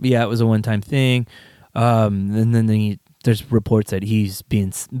saying, yeah, it was a one-time thing, and then there's reports that he's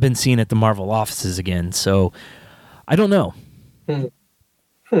been seen at the Marvel offices again. So I don't know. I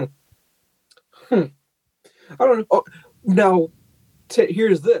don't know. Oh, now,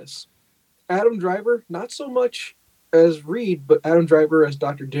 here's this. Adam Driver, not so much as Reed, but Adam Driver as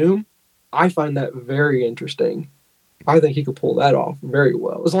Dr. Doom, I find that very interesting. I think he could pull that off very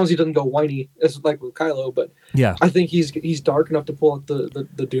well, as long as he doesn't go whiny, as like with Kylo. But yeah, I think he's dark enough to pull out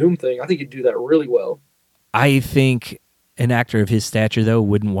the Doom thing. I think he'd do that really well. I think an actor of his stature, though,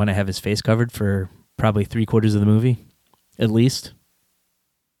 wouldn't want to have his face covered for probably 3/4 of the movie, at least.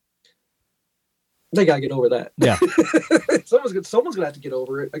 They gotta get over that. Yeah, someone's gonna have to get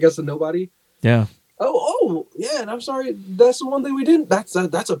over it. I guess nobody. Yeah. Oh, yeah, and I'm sorry. That's the one thing we didn't. That's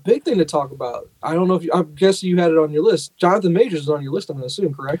a big thing to talk about. I don't know if I guess you had it on your list. Jonathan Majors is on your list, I'm going to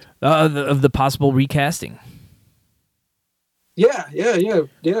assume, correct? Of the possible recasting. Yeah.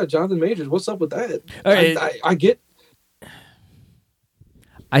 Jonathan Majors. What's up with that? Right. I get.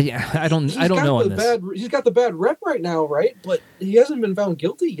 I don't know on this. He's got the bad rep right now, right? But he hasn't been found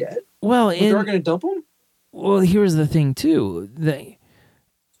guilty yet. Well, they're going to dump him. Well, here's the thing too.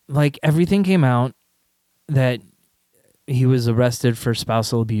 Everything came out that he was arrested for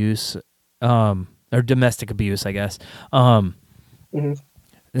spousal abuse, or domestic abuse, I guess. Mm-hmm.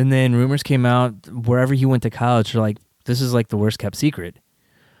 And then rumors came out wherever he went to college, like, this is like the worst kept secret.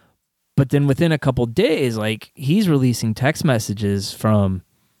 But then within a couple days, like, he's releasing text messages from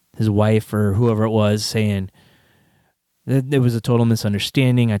his wife or whoever it was saying that it was a total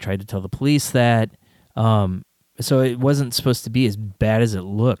misunderstanding. I tried to tell the police that. So it wasn't supposed to be as bad as it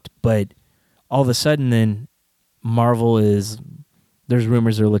looked, but all of a sudden then there's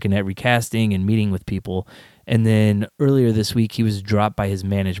rumors they're looking at recasting and meeting with people. And then earlier this week, he was dropped by his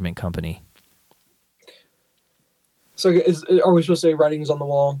management company. So are we supposed to say writing's on the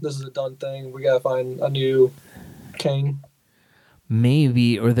wall? This is a done thing. We got to find a new king.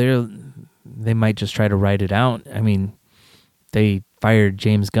 Maybe, or they might just try to write it out. I mean, they fired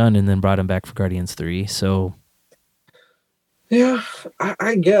James Gunn and then brought him back for Guardians 3, so... Yeah,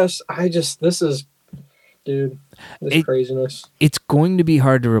 I guess. This is craziness. It's going to be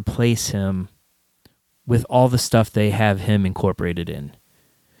hard to replace him with all the stuff they have him incorporated in.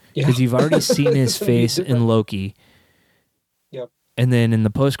 Because you've already seen his face in Loki. Yep. And then in the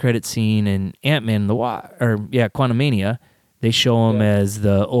post-credit scene in Ant-Man Quantumania, they show him as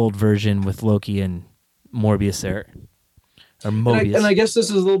the old version with Loki and Morbius there. Or Mobius. And I guess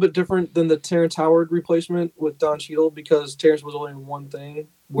this is a little bit different than the Terrence Howard replacement with Don Cheadle because Terrence was only in one thing,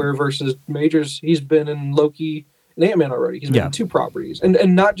 where versus Majors, he's been in Loki and Ant-Man already. He's been in 2 properties.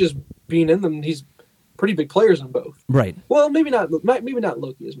 And not just being in them, he's pretty big players in both. Right. Well, maybe not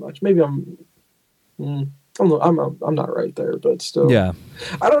Loki as much. Maybe I'm not right there, but still. Yeah.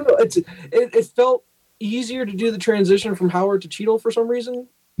 I don't know. It felt easier to do the transition from Howard to Cheadle for some reason.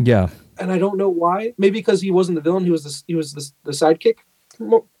 Yeah, and I don't know why. Maybe because he wasn't the villain; he was the sidekick.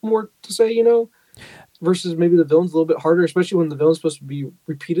 More to say, versus maybe the villain's a little bit harder, especially when the villain's supposed to be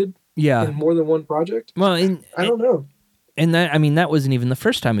repeated. Yeah, in more than one project. Well, I don't know. And that wasn't even the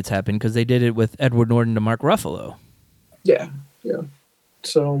first time it's happened because they did it with Edward Norton to Mark Ruffalo. Yeah.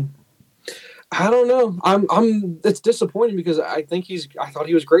 So I don't know. It's disappointing because I thought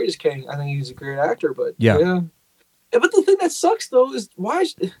he was great as King. I think he's a great actor, but yeah. But the thing that sucks though is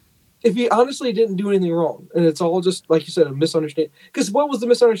if he honestly didn't do anything wrong and it's all just like you said a misunderstanding. Because what was the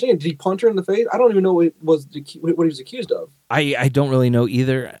misunderstanding? Did he punch her in the face? I don't even know what he was accused of. I don't really know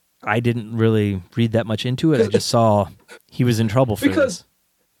either. I didn't really read that much into it. I just saw he was in trouble for this.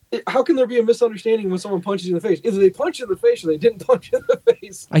 How can there be a misunderstanding when someone punches you in the face? Either they punch you in the face or they didn't punch you in the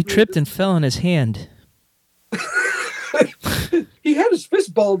face. I tripped and fell on his hand. He had his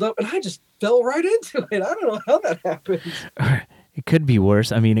fist balled up, and I just fell right into it. I don't know how that happened. It could be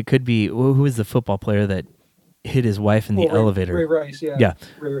worse. I mean, it could be... Who was the football player that hit his wife in the elevator? Ray Rice, yeah. Yeah.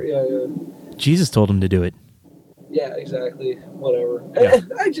 Yeah. Jesus told him to do it. Yeah, exactly. Whatever. Yeah.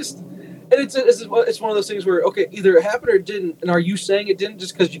 It's one of those things where, okay, either it happened or it didn't, and are you saying it didn't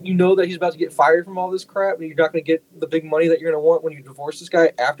just because you know that he's about to get fired from all this crap and you're not going to get the big money that you're going to want when you divorce this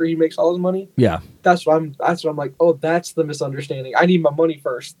guy after he makes all his money? Yeah. That's what I'm like, oh, that's the misunderstanding. I need my money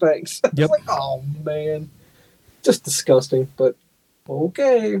first. Thanks. Yep. It's like, oh, man. Just disgusting, but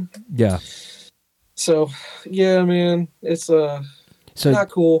okay. Yeah. So, yeah, man, it's not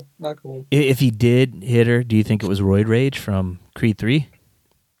cool. Not cool. If he did hit her, do you think it was roid rage from Creed 3?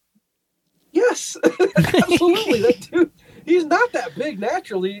 Yes, absolutely. That dude, he's not that big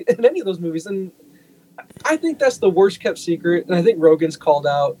naturally in any of those movies, and I think that's the worst kept secret. And I think Rogan's called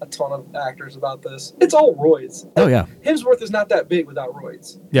out a ton of actors about this. It's all roids. Oh yeah, Hemsworth is not that big without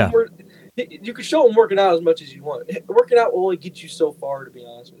roids. Yeah, you can show him working out as much as you want. Working out will only get you so far, to be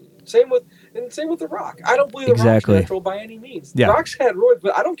honest with you. Same with The Rock. I don't believe The Rock's natural by any means. Yeah. The Rock's had roids,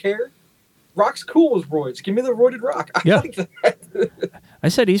 but I don't care. Rock's cool with roids. Give me the roided Rock. I like that. I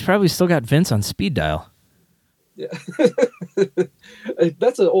said he's probably still got Vince on speed dial. Yeah.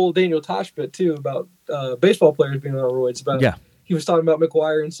 That's an old Daniel Tosh bit, too, about baseball players being on roids. He was talking about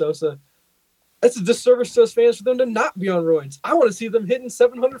McGuire and Sosa. It's a disservice to us fans for them to not be on roids. I want to see them hitting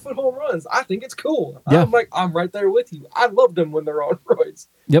 700-foot home runs. I think it's cool. Yeah. I'm right there with you. I love them when they're on roids.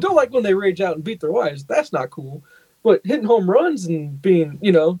 Yep. Don't like when they rage out and beat their wives. That's not cool. But hitting home runs and being,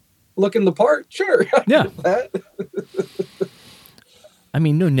 looking the part, sure. Yeah. I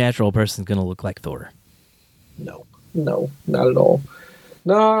mean, no natural person's going to look like Thor. No, not at all.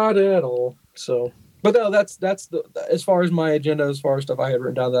 Not at all. So, but no, that's as far as my agenda, as far as stuff I had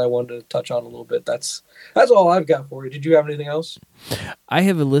written down that I wanted to touch on a little bit. That's all I've got for you. Did you have anything else? I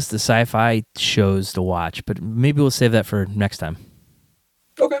have a list of sci-fi shows to watch, but maybe we'll save that for next time.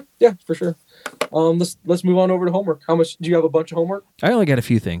 Okay, yeah, for sure. Let's move on over to homework. How much do you have? A bunch of homework? I only got a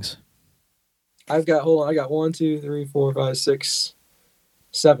few things. I got 1, 2, 3, 4, 5, 6,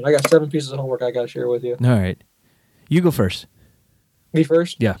 7. I got 7 pieces of homework I got to share with you. All right. You go first. Me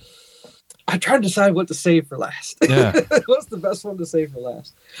first? Yeah. I tried to decide what to save for last. Yeah. What's the best one to save for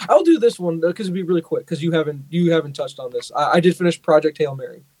last? I'll do this one because it'll be really quick because you haven't touched on this. I did finish Project Hail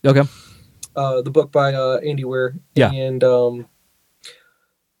Mary. Okay. The book by Andy Weir. Yeah. And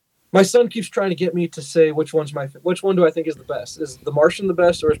my son keeps trying to get me to say which one do I think is the best? Is The Martian the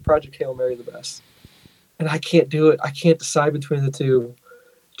best or is Project Hail Mary the best? And I can't do it. I can't decide between the two.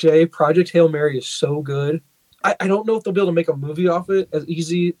 Jay, Project Hail Mary is so good. I don't know if they'll be able to make a movie off it as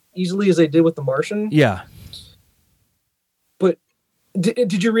easily as they did with The Martian. Yeah. But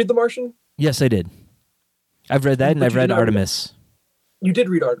did you read The Martian? Yes, I did. I've read that, and I've read Artemis. You did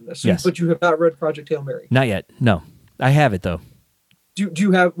read Artemis, yes, but you have not read Project Hail Mary. Not yet. No, I have it though. Do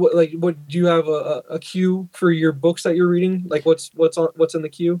you have do you have a queue for your books that you're reading? Like what's in the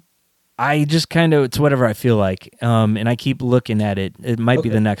queue? I just it's whatever I feel like, and I keep looking at it. It might be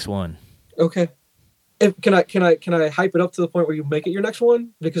the next one. Okay. Can I hype it up to the point where you make it your next one?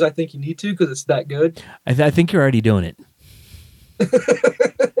 Because I think you need to, because it's that good. I think you're already doing it.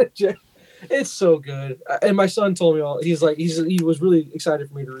 It's so good, and my son told me all. He was really excited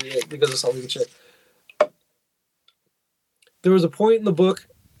for me to read it because of something to check. There was a point in the book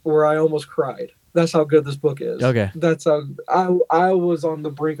where I almost cried. That's how good this book is. Okay. That's how I was on the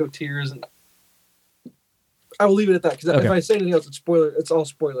brink of tears, and I will leave it at that because if I say anything else, it's all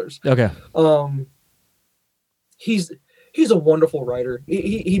spoilers. Okay. He's a wonderful writer.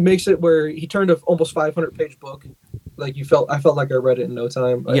 He makes it where he turned an almost 500-page book. Like I felt like I read it in no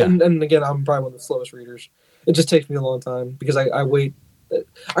time. Yeah. And again, I'm probably one of the slowest readers. It just takes me a long time because I wait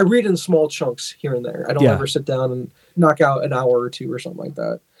I read in small chunks here and there. I don't ever sit down and knock out an hour or two or something like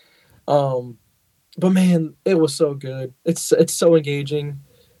that. But man, it was so good. It's so engaging.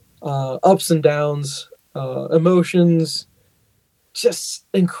 Ups and downs, emotions, just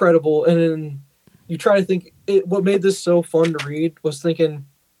incredible. And then you try to think, what made this so fun to read was thinking,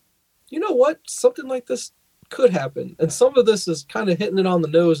 you know what? Something like this could happen. And some of this is kind of hitting it on the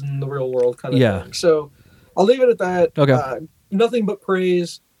nose in the real world kind of thing. So I'll leave it at that. Okay. Nothing but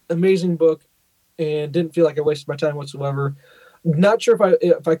praise. Amazing book. And didn't feel like I wasted my time whatsoever. Not sure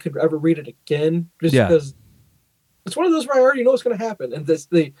if I could ever read it again, just because it's one of those where I already know what's going to happen. And this,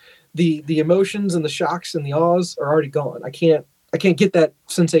 the emotions and the shocks and the awes are already gone. I can't get that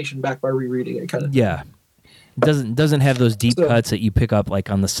sensation back by rereading it kind of. Yeah. It doesn't have those deep cuts that you pick up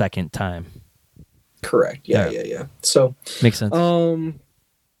like on the second time. Correct. Yeah. So makes sense.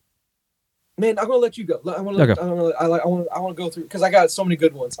 Man, I'm gonna let you go. I want to go through because I got so many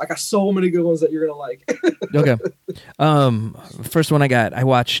good ones. I got so many good ones that you're gonna like. Okay. First one I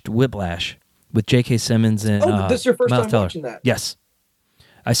watched Whiplash with J.K. Simmons and this is your first Miles time Teller. watching that? Yes.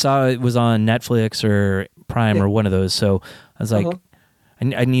 I saw it was on Netflix or Prime or one of those, so I was like,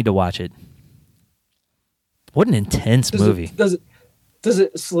 I need to watch it. What an intense movie. Does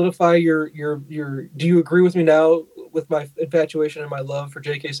it solidify your do you agree with me now with my infatuation and my love for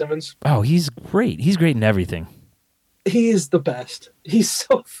J.K. Simmons? Oh, he's great. He's great in everything. He is the best. He's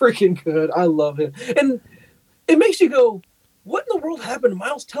so freaking good. I love him. And it makes you go, what in the world happened to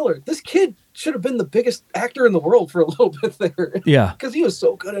Miles Teller? This kid should have been the biggest actor in the world for a little bit there. Yeah. Because he was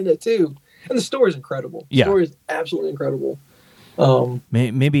so good in it too. And the story is incredible. The story is absolutely incredible.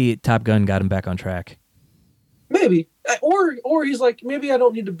 Maybe Top Gun got him back on track. Maybe. Or he's like, maybe I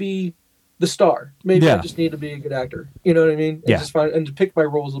don't need to be the star. Maybe I just need to be a good actor. You know what I mean? And just and to pick my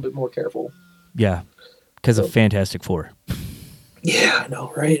roles a little bit more careful. Yeah. Because of Fantastic Four. Yeah, I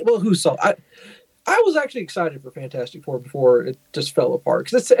know, right? Well, who saw I was actually excited for Fantastic Four before it just fell apart.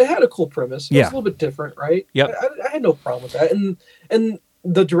 Because it had a cool premise. It was a little bit different, right? Yep. I had no problem with that. And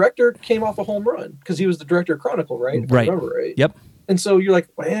the director came off a home run because he was the director of Chronicle, right? If I remember right. Yep. And so you're like,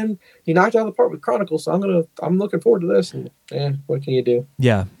 man, he knocked out the part with Chronicle, so I'm looking forward to this. And what can you do?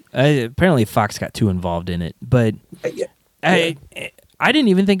 Yeah. Apparently Fox got too involved in it, but I didn't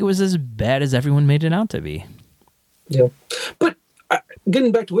even think it was as bad as everyone made it out to be. Yeah. But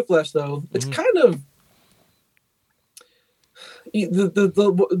getting back to Whiplash, though, it's kind of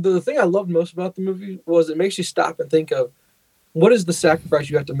the thing I loved most about the movie was it makes you stop and think of what is the sacrifice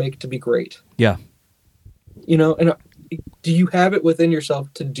you have to make to be great. Yeah. You know, and do you have it within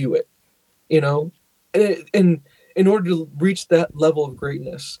yourself to do it? You know, and in order to reach that level of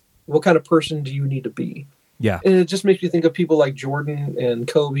greatness, what kind of person do you need to be? Yeah. And it just makes you think of people like Jordan and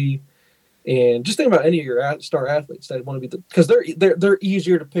Kobe, and just think about any of your star athletes that want to be because they're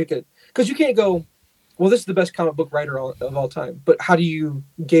easier to pick it because you can't go, well, this is the best comic book writer of all time, but how do you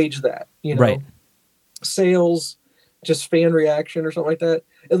gauge that? You know, sales, just fan reaction or something like that.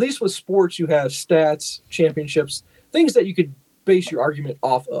 At least with sports, you have stats, championships, things that you could base your argument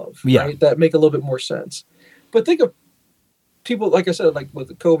off of, right? That make a little bit more sense. But think of people, like I said, like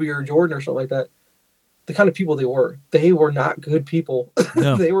with Kobe or Jordan or something like that, the kind of people they were not good people.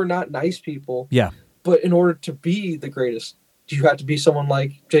 No. They were not nice people. Yeah. But in order to be the greatest, you have to be someone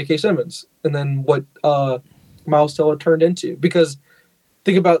like J.K. Simmons. And then what Miles Teller turned into. Because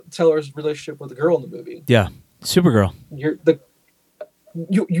think about Teller's relationship with the girl in the movie. Yeah. Supergirl.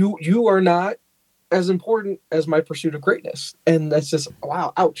 You are not as important as my pursuit of greatness. And that's just,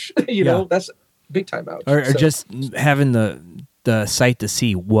 wow, ouch. you know, that's big time ouch. Or just having the sight to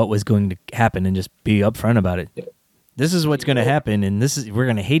see what was going to happen and just be upfront about it. Yeah. This is what's going to happen, and we're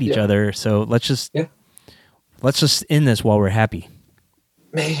going to hate each other. So let's just end this while we're happy.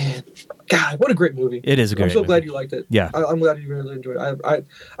 Man, God, what a great movie! It is a great movie. I'm so glad you liked it. Yeah, I'm glad you really enjoyed it.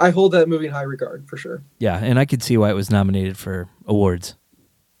 I hold that movie in high regard for sure. Yeah, and I could see why it was nominated for awards.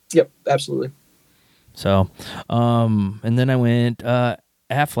 Yep, absolutely. So, and then I went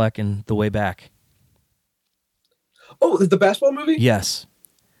Affleck and The Way Back. Oh, the basketball movie? Yes.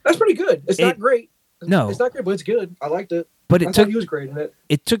 That's pretty good. It's not great. No. It's not great, but it's good. I liked it. But I thought he was great in it.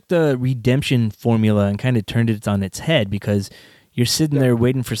 It took the redemption formula and kind of turned it on its head because you're sitting there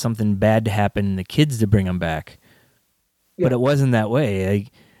waiting for something bad to happen and the kids to bring him back. Yeah. But it wasn't that way.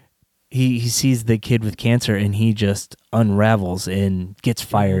 Like, he sees the kid with cancer and he just unravels and gets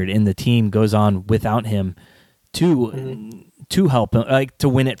fired and the team goes on without him to help him, like to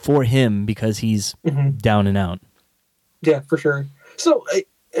win it for him because he's down and out. Yeah, for sure. So,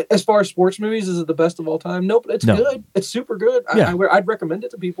 as far as sports movies, is it the best of all time? Nope, it's good. It's super good. Yeah. I'd recommend it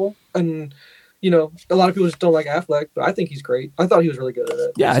to people. And You know, a lot of people just don't like Affleck, but I think he's great. I thought he was really good at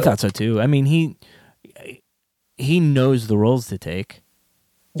it. Yeah, I thought so too. I mean, he knows the roles to take.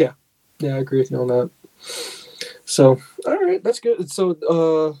 Yeah, I agree with you on that. So, all right, that's good.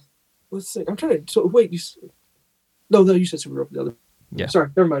 So, let's see. I'm trying to. So, wait, you said Supergirl for the other. Yeah. Sorry,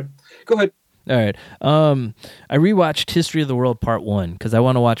 never mind. Go ahead. All right. I rewatched History of the World Part 1 because I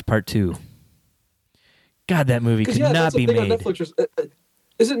want to watch Part 2. God, that movie could not be made. Netflix.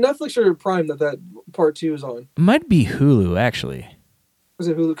 Is it Netflix or Prime that Part 2 is on? It might be Hulu, actually. Is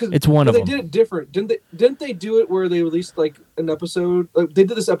it Hulu? It's one of them. They did it different, didn't they? Do it where they released like an episode? Like, they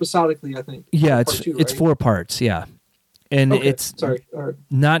did this episodically, I think. Yeah, it's 4 parts. Yeah, and it's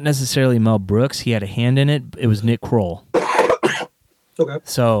not necessarily Mel Brooks. He had a hand in it. It was Nick Kroll. Okay.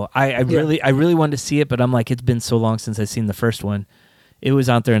 So I really wanted to see it, but I'm like, it's been so long since I've seen the first one. It was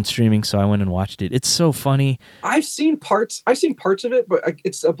out there and streaming, so I went and watched it. It's so funny. I've seen parts of it, but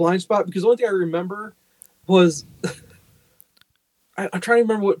it's a blind spot because the only thing I remember was I'm trying to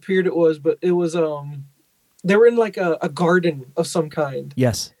remember what period it was, but it was they were in like a garden of some kind.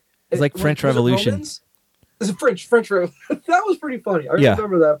 Yes, it's like French Revolution. It's a French Revolution. That was pretty funny. I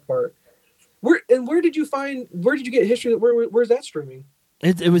remember that part. Where did you get History? Where's that streaming?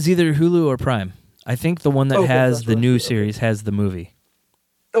 It was either Hulu or Prime. I think the one that has the new series has the movie.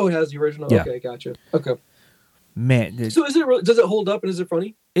 Oh, it has the original. Yeah. Okay, gotcha. Okay. Man, so does it hold up and is it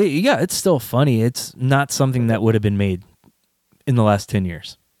funny? Yeah, it's still funny. It's not something that would have been made in the last 10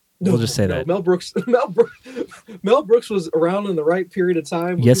 years. We'll just say that. Mel Brooks was around in the right period of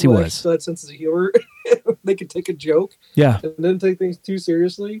time. Yes, he was. Still had sense of humor. They could take a joke. Yeah. And then take things too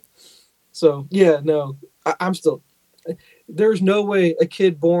seriously. So, yeah, no. I'm still... There's no way a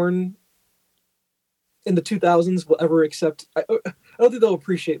kid born in the 2000s will ever accept... I don't think they'll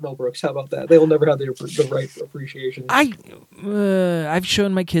appreciate Mel Brooks. How about that? They will never have the right appreciation. I've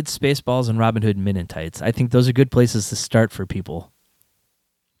shown my kids Spaceballs and Robin Hood Men in Tights. I think those are good places to start for people.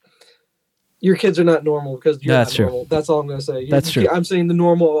 Your kids are not normal because you're not normal. That's all I'm going to say. That's true. I'm saying the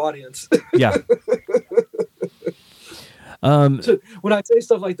normal audience. Yeah. So when I say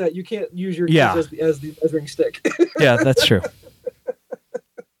stuff like that, you can't use your kids as the measuring stick. Yeah, that's true.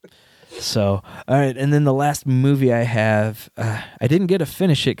 So, all right, and then the last movie I have, I didn't get to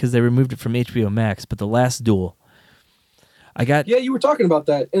finish it because they removed it from HBO Max, but The Last Duel. Yeah, you were talking about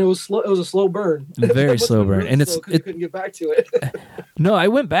that, and it was slow. It was a slow burn, very slow burn, really, and you couldn't get back to it. No, I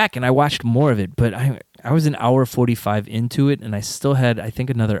went back and I watched more of it, but I was an hour 45 into it, and I still had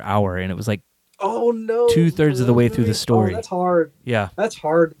another hour, and it was like, oh no, 2/3 of the way through the story. Oh, that's hard. Yeah, that's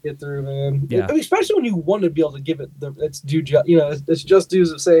hard to get through, man. Yeah, I mean, especially when you want to be able to give it its due. It's just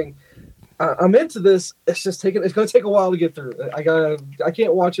dues of saying, I'm into this. It's going to take a while to get through. I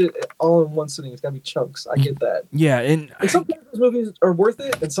can't watch it all in one sitting. It's got to be chunks. I get that. Yeah, and sometimes those movies are worth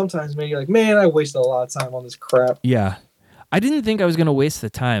it, and sometimes maybe you're like, man, I wasted a lot of time on this crap. Yeah, I didn't think I was going to waste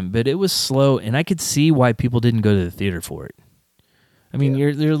the time, but it was slow, and I could see why people didn't go to the theater for it. I mean,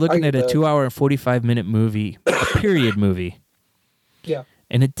 you're looking at a 2 hour and 45-minute movie, a period movie. Yeah,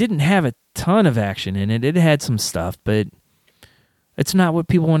 and it didn't have a ton of action in it. It had some stuff, but it's not what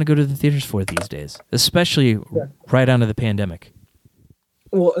people want to go to the theaters for these days, especially right onto the pandemic.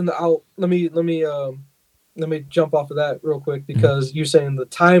 Well, and let me jump off of that real quick because you're saying the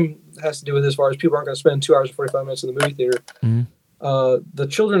time has to do with it as far as people aren't going to spend 2 hours and 45 minutes in the movie theater. Mm-hmm. The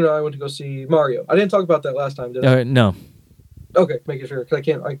children and I went to go see Mario. I didn't talk about that last time, did I? No. Okay, making sure because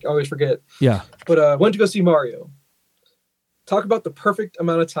I always forget. Yeah. But went to go see Mario. Talk about the perfect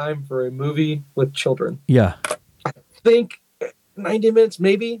amount of time for a movie with children. Yeah. I think 90 minutes,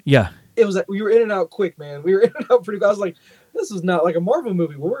 maybe. Yeah. It was we were in and out quick, man. We were in and out pretty quick. I was like, this is not like a Marvel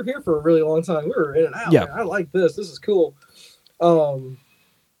movie. Well, we're here for a really long time. We were in and out. Yeah. Man. I like this. This is cool.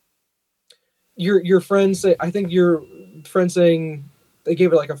 Your friend say, I think your friend saying they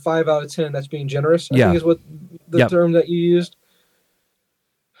gave it like a 5 out of 10. That's being generous. I think is what the term that you used.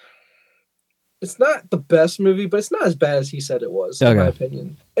 It's not the best movie, but it's not as bad as he said it was, in my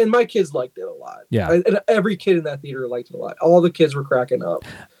opinion. And my kids liked it a lot. Yeah. And every kid in that theater liked it a lot. All the kids were cracking up.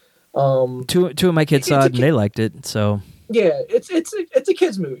 Two of my kids saw it and they liked it. So yeah, it's a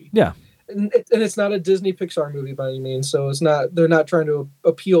kids movie. Yeah. And it's not a Disney Pixar movie by any means. So it's not. They're not trying to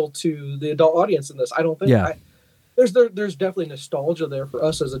appeal to the adult audience in this. I don't think. Yeah. There's definitely nostalgia there for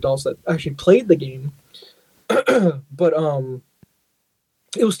us as adults that actually played the game. But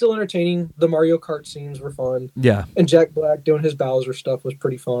it was still entertaining. The Mario Kart scenes were fun. Yeah. And Jack Black doing his Bowser stuff was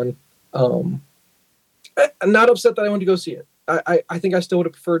pretty fun. I'm not upset that I went to go see it. I think I still would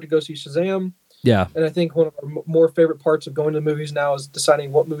have preferred to go see Shazam. Yeah. And I think one of our more favorite parts of going to the movies now is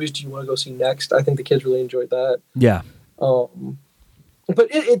deciding what movies do you want to go see next. I think the kids really enjoyed that. Yeah. And But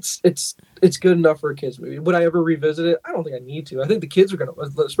it's good enough for a kids movie. Would I ever revisit it? I don't think I need to. I think the kids are gonna,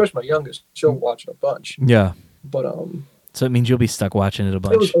 especially my youngest, she'll watch it a bunch. Yeah. But so it means you'll be stuck watching it a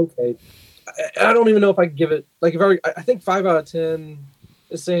bunch. It was okay. I don't even know if I could give it like if I think 5 out of 10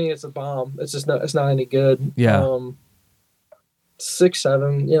 is saying it's a bomb. It's just not. It's not any good. Yeah. 6,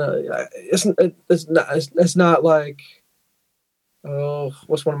 7. You know, it's not like. Oh,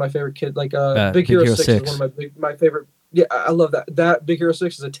 what's one of my favorite kids? Like Big Hero 6 is one of my favorite. Yeah, I love that. That Big Hero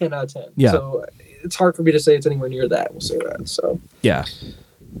 6 is a 10 out of 10. Yeah. So it's hard for me to say it's anywhere near that. We'll say that. So yeah.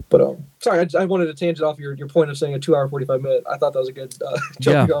 But sorry, I wanted to tangent off your point of saying a 2 hour 45 minute. I thought that was a good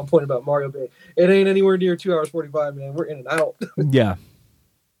jumping on point about Mario Bay. It ain't anywhere near 2 hours 45, man. We're in and out. Yeah.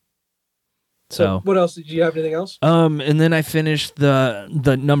 So what else? Did you have anything else? And then I finished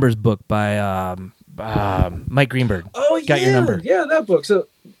the numbers book by Mike Greenberg. Oh yeah, Got Your Number. Yeah, that book. So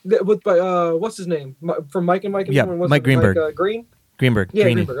by what's his name from Mike and Mike? And yeah, Mike Greenberg. Greenberg. Yeah,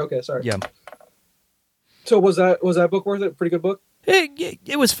 Greenberg. Okay, sorry. Yeah. So was that book worth it? Pretty good book.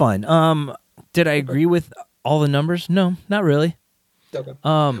 It was fun. Did I agree with all the numbers? No, not really. Okay.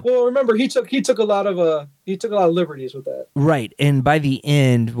 Well, remember he took a lot of liberties with that. Right, and by the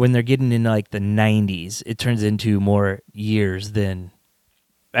end, when they're getting into like the 90s, it turns into more years than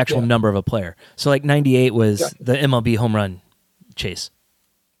actual number of a player. So like 98 was the MLB home run chase.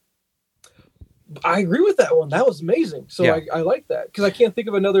 I agree with that one. That was amazing. So I like that because I can't think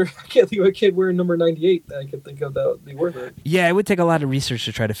of a kid wearing number 98 that I could think of that would be worth it. Yeah, it would take a lot of research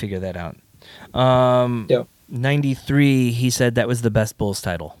to try to figure that out. 93, he said that was the best Bulls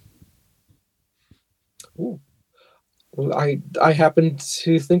title. Ooh. Well, I happen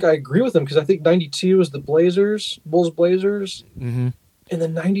to think I agree with him because I think 92 was the Bulls Blazers. Mm-hmm. And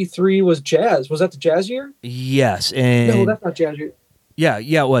then 93 was Jazz. Was that the Jazz year? Yes. And no, that's not Jazz year. Yeah,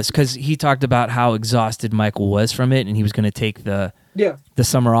 it was because he talked about how exhausted Michael was from it, and he was going to take the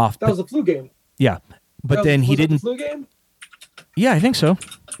summer off. That was a flu game. Yeah, but then he didn't. Was it the flu game? Yeah, I think so.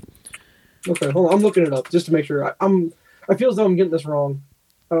 Okay, hold on. I'm looking it up just to make sure. I feel as though I'm getting this wrong.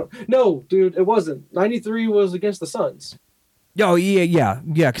 No, dude, it wasn't. 93 was against the Suns. Oh yeah,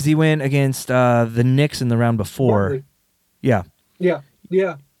 because he went against the Knicks in the round before. Barkley.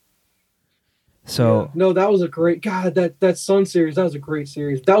 Yeah. So no, that was a great that Sun series. That was a great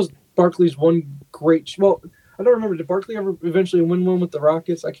series. That was Barkley's one great. Well, I don't remember. Did Barkley ever eventually win one with the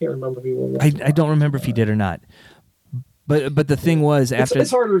Rockets? I can't remember if he won. I don't remember if he did or not. But the thing was after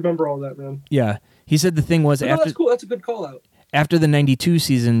it's hard to remember all that, man. Yeah, he said the thing was after. That's cool. That's a good call out. After the 92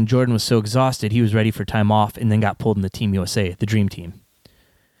 season, Jordan was so exhausted he was ready for time off, and then got pulled in the Team USA, the Dream Team.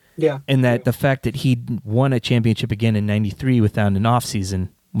 Yeah, and that the fact that he won a championship again in 93 without an off season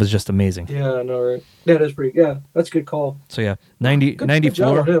was just amazing. Yeah, I know, right? That is pretty. Yeah, that's a good call. So yeah, 94. Good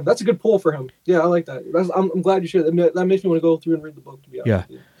job on him. That's a good pull for him. Yeah, I like that. I'm glad you shared that. That makes me want to go through and read the book. To be honest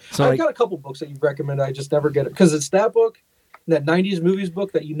with you. So I've got a couple books that you recommend. I just never get it because it's that book, that 90s movies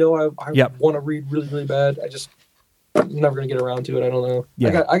book that I want to read really, really bad. I'm never gonna get around to it. I don't know.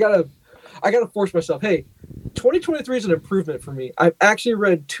 Yeah. I gotta force myself. Hey, 2023 is an improvement for me. I've actually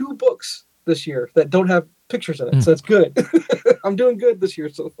read 2 books this year that don't have pictures in it, so that's good. I'm doing good this year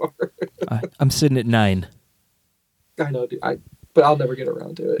so far. I'm sitting at 9. I know, dude. But I'll never get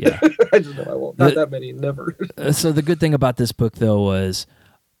around to it. Yeah. I just know I won't. Not that many, never. So the good thing about this book, though, was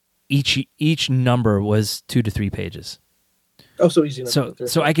each number was 2 to 3 pages. Oh, so easy. So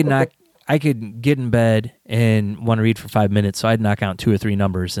I could get in bed and want to read for 5 minutes, so I'd knock out 2 or 3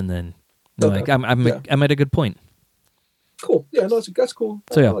 numbers, and then I'm at a good point. Cool. Yeah, no, that's cool.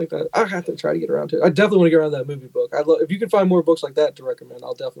 So, I like that. I have to try to get around to it. I definitely want to get around that movie book. If you can find more books like that to recommend,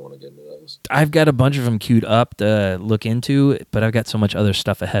 I'll definitely want to get into those. I've got a bunch of them queued up to look into, but I've got so much other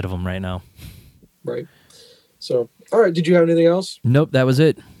stuff ahead of them right now. Right. So, all right. Did you have anything else? Nope, that was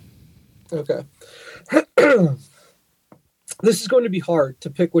it. Okay. This is going to be hard to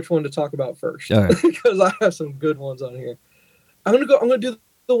pick which one to talk about first because I have some good ones on here. I'm gonna do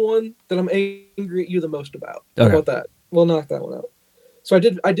the one that I'm angry at you the most about. How about that? We'll knock that one out. So I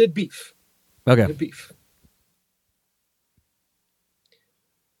did Beef. Okay. I did Beef.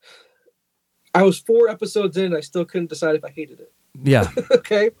 I was 4 episodes in and I still couldn't decide if I hated it. Yeah.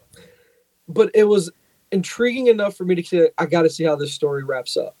 Okay. But it was intriguing enough for me to say, I got to see how this story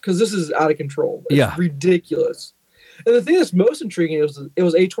wraps up because this is out of control. It's ridiculous. And the thing that's most intriguing is it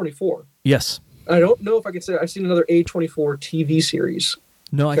was A24. Yes. I don't know if I could say I've seen another A24 TV series.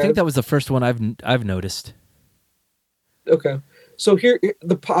 No, I think that was the first one I've noticed. Okay, so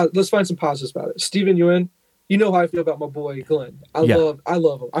let's find some positives about it. Steven Yeun, you know how I feel about my boy Glenn. I love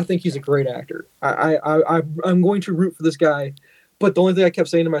him. I think he's a great actor. I'm going to root for this guy, but the only thing I kept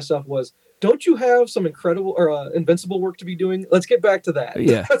saying to myself was, don't you have some incredible or invincible work to be doing? Let's get back to that.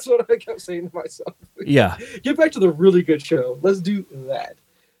 Yeah. That's what I kept saying to myself. Yeah. Get back to the really good show. Let's do that.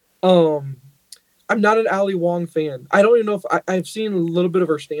 I'm not an Ali Wong fan. I don't even know if I've seen a little bit of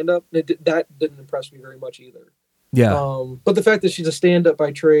her stand-up. That didn't impress me very much either. Yeah. But the fact that she's a stand-up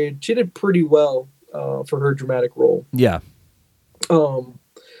by trade, she did pretty well for her dramatic role. Yeah.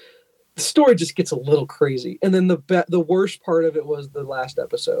 The story just gets a little crazy, and then the worst part of it was the last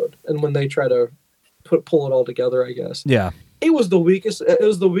episode, and when they try to pull it all together, I guess. Yeah. It was the weakest. It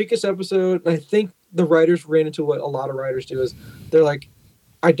was the weakest episode, and I think the writers ran into what a lot of writers do is they're like,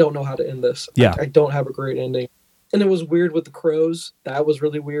 I don't know how to end this. Yeah. I don't have a great ending. And it was weird with the crows. That was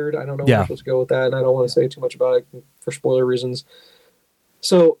really weird. I don't know where I'm supposed to go with that, and I don't want to say too much about it for spoiler reasons.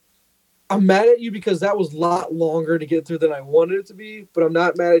 So I'm mad at you because that was a lot longer to get through than I wanted it to be, but I'm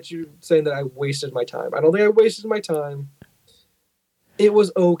not mad at you saying that I wasted my time. I don't think I wasted my time. It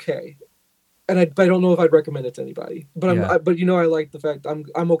was okay. And I don't know if I'd recommend it to anybody. But I like the fact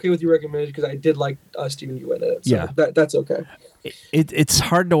I'm okay with you recommending it because I did like Stephen Yeun in it. So that's okay. It's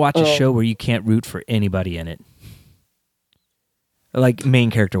hard to watch a show where you can't root for anybody in it. Like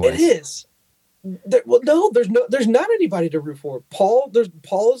main character wise. It is. There's not anybody to root for. Paul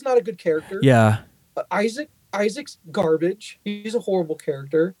is not a good character. Yeah. Isaac's garbage. He's a horrible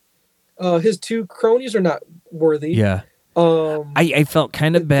character. His two cronies are not worthy. Yeah. I felt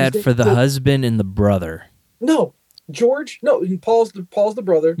kind of bad for the husband and the brother. No, George. No, Paul's the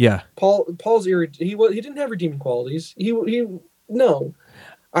brother. Yeah. Paul's he didn't have redeeming qualities.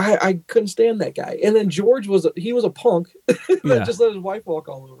 I couldn't stand that guy. And then George was a punk that just let his wife walk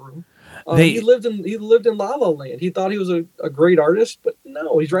all over him. He lived in La La Land. He thought he was a great artist, but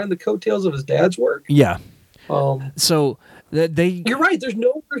no, he's riding the coattails of his dad's work. Yeah. So you're right. There's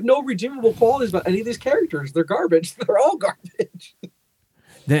no redeemable qualities about any of these characters. They're garbage. They're all garbage.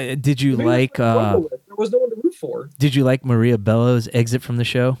 Did you like? There was no one to root for. Did you like Maria Bello's exit from the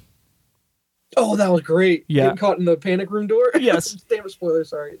show? Oh, that was great. Yeah. Getting caught in the panic room door. Yes. Damn it, spoiler,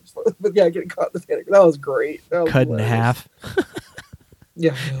 sorry. But yeah, getting caught in the panic room. That was great. That was cut in half.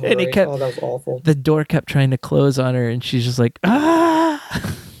 Yeah. And right. That was awful. The door kept trying to close on her, and she's just like,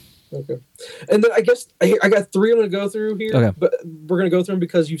 ah. Okay. And then I guess I got three I'm going to go through here. Okay. But we're going to go through them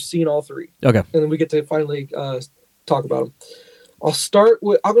because you've seen all three. Okay. And then we get to finally talk about them. I'm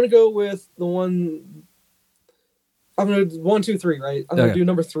going to go with the one. I'm going to 1, 2, 3, right? I'm going to do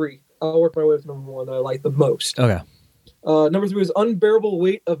number 3. I'll work my way to number 1 that I like the most. Okay. Number 3 is Unbearable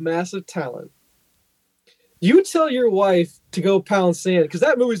Weight of Massive Talent. You tell your wife to go pound sand because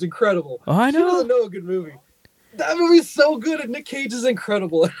that movie's incredible. Oh, I know. She doesn't know a good movie. That movie's so good and Nick Cage is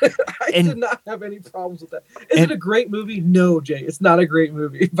incredible. I did not have any problems with that. Is it a great movie? No, Jay. It's not a great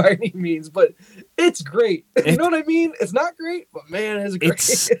movie by any means, but it's great. You know what I mean? It's not great, but man, it's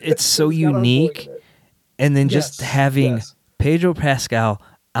great. It's so unique. And then just having Pedro Pascal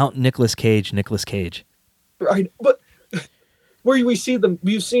out Nicolas Cage. Right, but where we see them,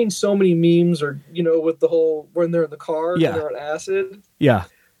 we've seen so many memes or, with the whole, when they're in the car and they're on acid. Yeah.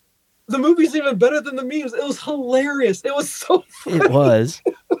 The movie's even better than the memes. It was hilarious. It was so funny. It was.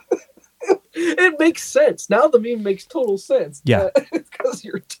 It makes sense. Now the meme makes total sense. Yeah. Because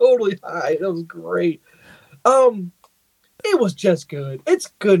you're totally high. That was great. It was just good. It's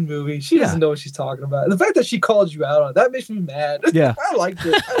a good movie. She doesn't know what she's talking about. And the fact that she called you out on it, that makes me mad. Yeah. I liked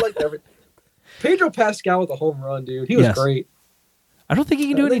it. I liked everything. Pedro Pascal with a home run, dude. He was great. I don't think he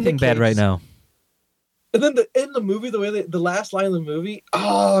can do anything bad right now. And then in the movie, the way the last line of the movie,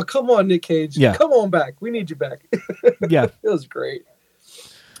 oh, come on, Nick Cage. Yeah. Come on back. We need you back. Yeah. It was great.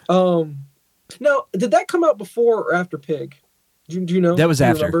 Now, did that come out before or after Pig? Do you know? That was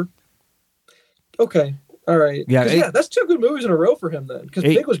after. Remember? Okay. All right. Yeah. That's 2 good movies in a row for him then. Because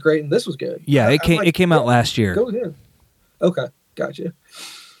Pig was great and this was good. Yeah, it came out last year. Go ahead. Okay. Gotcha.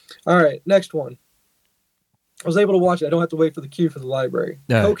 All right. Next one. I was able to watch it. I don't have to wait for the queue for the library.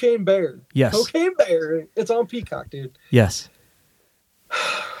 Cocaine Bear. Yes. Cocaine Bear. It's on Peacock, dude. Yes.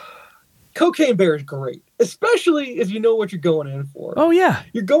 Cocaine Bear is great, especially if you know what you're going in for. Oh, yeah.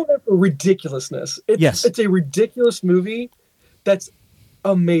 You're going in for ridiculousness. It's a ridiculous movie that's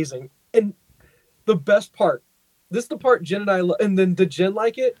amazing. And the best part, this is the part Jen and I love. And then did Jen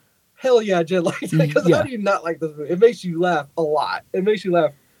like it? Hell yeah, Jen liked it. Because how do you not like this movie? It makes you laugh a lot. It makes you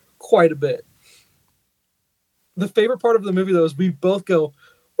laugh quite a bit. The favorite part of the movie, though, is we both go,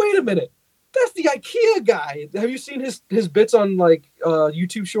 wait a minute, that's the IKEA guy. Have you seen his bits on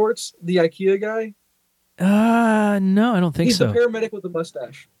YouTube shorts? The IKEA guy? No, I don't think so. He's the paramedic with the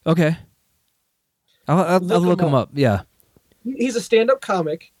mustache. Okay. I'll look him up. Yeah. He's a stand-up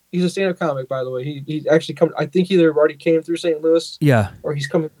comic. He's a stand-up comic, by the way. He actually I think he either already came through St. Louis. Yeah. Or he's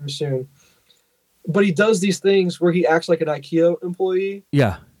coming through soon. but he does these things where he acts like an IKEA employee.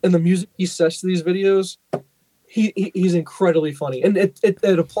 Yeah. And the music he sets to these videos, he's incredibly funny. And it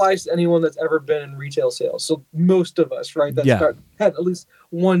applies to anyone that's ever been in retail sales. So most of us, right, that had at least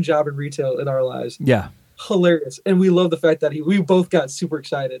one job in retail in our lives. Yeah. Hilarious. And we love the fact that we both got super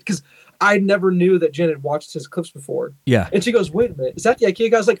excited because I never knew that Jen had watched his clips before. Yeah. And she goes, wait a minute, is that the IKEA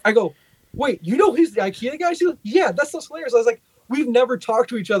guy? I go, wait, you know he's the IKEA guy? She goes, yeah, that's so hilarious. I was like, we've never talked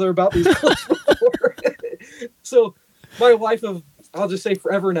to each other about these clips before. So my wife of, I'll just say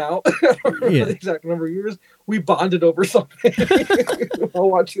forever now, I don't remember the exact number of years, we bonded over something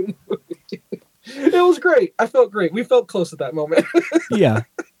while watching the movie. It was great. I felt great. We felt close at that moment. Yeah.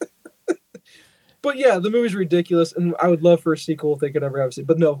 But yeah, the movie's ridiculous, and I would love for a sequel if they could ever have a sequel.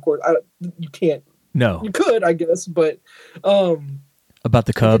 But no, of course, you can't. No. You could, I guess, but... about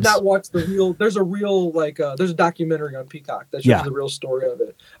the Cubs? I did not watch the real... There's a documentary on Peacock that shows the real story of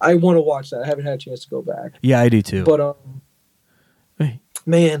it. I want to watch that. I haven't had a chance to go back. Yeah, I do too. But,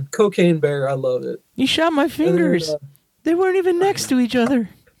 man, Cocaine Bear, I love it. You shot my fingers. Then, they weren't even next to each other.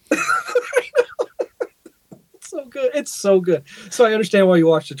 So good. It's so good. So I understand why you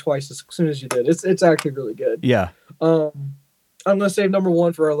watched it twice as soon as you did. It's actually really good. Yeah. I'm gonna save number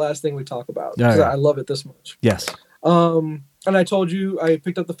one for our last thing we talk about because I love it this much. Yes. And I told you I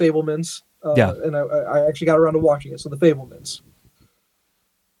picked up The Fabelmans. And I actually got around to watching it. So The Fabelmans.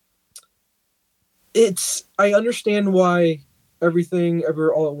 I understand why Everything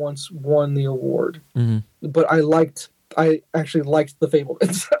Ever All at Once won the award, but I actually liked The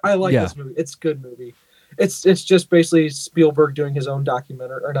Fabelmans. I like this movie. It's a good movie. It's just basically Spielberg doing his own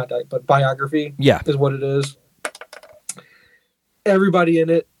documentary, or not, but biography. Yeah, is what it is. Everybody in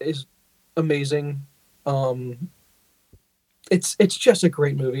it is amazing. It's just a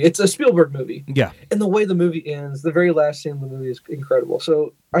great movie. It's a Spielberg movie. Yeah, and the way the movie ends, the very last scene of the movie is incredible.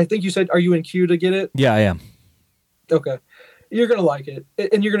 So I think you said, are you in queue to get it? Yeah, I am. Okay. You're going to like it.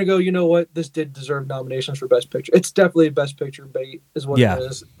 And you're going to go, you know what? This did deserve nominations for Best Picture. It's definitely Best Picture bait is what it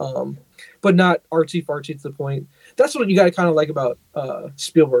is. But not artsy-fartsy to the point. That's what you got to kind of like about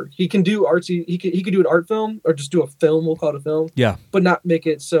Spielberg. He can do artsy. He could do an art film or just do a film. We'll call it a film. Yeah. But not make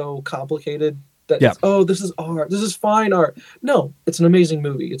it so complicated that this is art. This is fine art. No, it's an amazing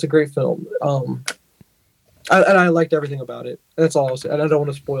movie. It's a great film. I liked everything about it. That's all I'll say. And I don't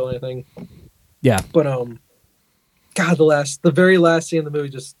want to spoil anything. Yeah. But God, the very last scene of the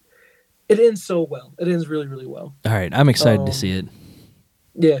movie it ends so well. It ends really, really well. All right, I'm excited to see it.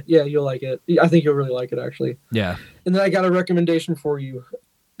 Yeah, you'll like it. I think you'll really like it, actually. Yeah. And then I got a recommendation for you,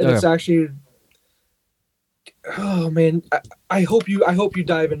 and it's actually, oh man, I hope you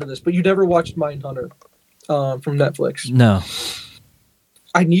dive into this. But you never watched Mindhunter from Netflix? No.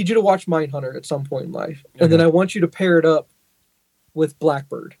 I need you to watch Mindhunter at some point in life, and then I want you to pair it up with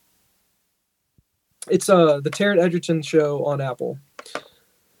Blackbird. It's the Taron Egerton show on Apple.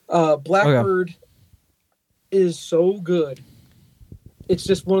 Blackbird is so good. It's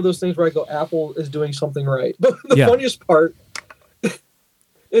just one of those things where I go, Apple is doing something right. But the funniest part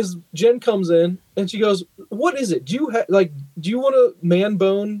is Jen comes in and she goes, "What is it? Do you want to man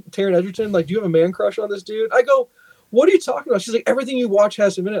bone Taron Egerton? Like, do you have a man crush on this dude?" I go, "What are you talking about?" She's like, "Everything you watch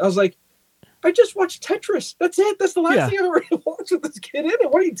has a minute." I was like, I just watched Tetris. That's it. That's the last thing I've ever watched with this kid in it.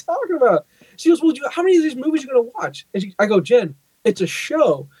 What are you talking about? She goes, "Well, how many of these movies are you going to watch?" And I go, "Jen, it's a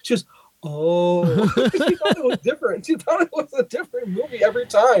show." She goes, "Oh." She thought it was different. She thought it was a different movie every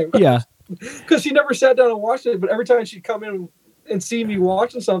time. Yeah. Because she never sat down and watched it, but every time she'd come in and see me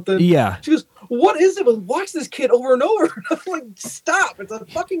watching something, she goes, "What is it? But watch this kid over and over." And I'm like, "Stop. It's a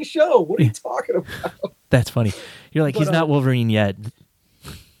fucking show. What are you talking about?" That's funny. You're like, he's not Wolverine yet.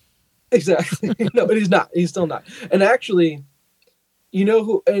 Exactly. No, but he's not. He's still not. And actually, you know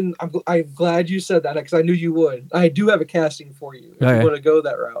who? And I'm glad you said that because I knew you would. I do have a casting for you if you want to go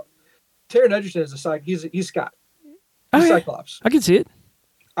that route. Taron Egerton is he's Scott. He's Cyclops. I can see it.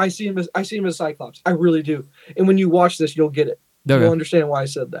 I see him as Cyclops. I really do. And when you watch this, you'll get it. You'll understand why I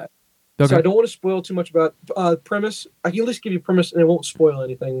said that. So I don't want to spoil too much about premise. I can at least give you premise, and it won't spoil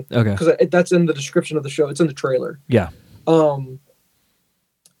anything. Okay. Because that's in the description of the show. It's in the trailer. Yeah.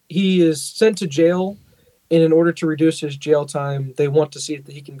 He is sent to jail, and in order to reduce his jail time, they want to see if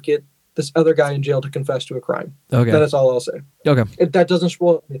he can get this other guy in jail to confess to a crime. Okay. That's all I'll say. Okay. That doesn't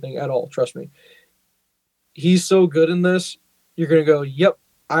spoil anything at all, trust me. He's so good in this, you're going to go, yep,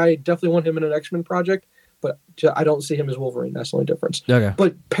 I definitely want him in an X-Men project, but I don't see him as Wolverine. That's the only difference. Okay.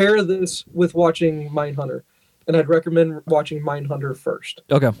 But pair this with watching Mindhunter, and I'd recommend watching Mindhunter first.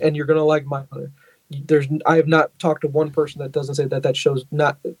 Okay. And you're going to like Mindhunter. I have not talked to one person that doesn't say that show's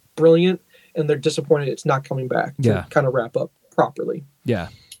not brilliant, and they're disappointed it's not coming back to kind of wrap up properly. Yeah.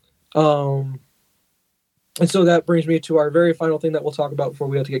 And so that brings me to our very final thing that we'll talk about before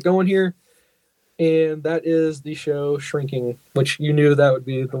we have to get going here. And that is the show Shrinking, which you knew that would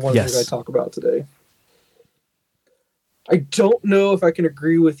be the one thing I talk about today. I don't know if I can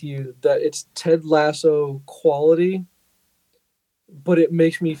agree with you that it's Ted Lasso quality, but it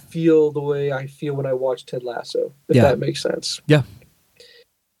makes me feel the way I feel when I watch Ted Lasso, if that makes sense. Yeah.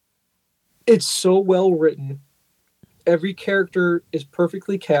 It's so well written. Every character is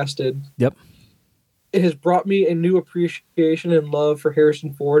perfectly casted. Yep. It has brought me a new appreciation and love for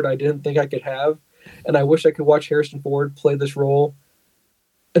Harrison Ford I didn't think I could have. And I wish I could watch Harrison Ford play this role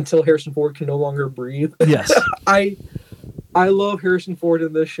until Harrison Ford can no longer breathe. Yes. I love Harrison Ford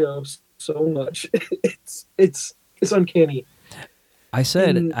in this show so much. It's uncanny. I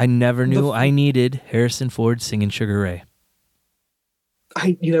said I never knew I needed Harrison Ford singing Sugar Ray.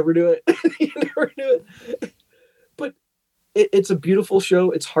 You never do it. You never do it. But it's a beautiful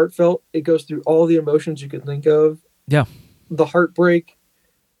show. It's heartfelt. It goes through all the emotions you could think of. Yeah. The heartbreak,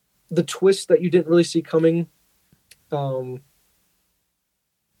 the twist that you didn't really see coming.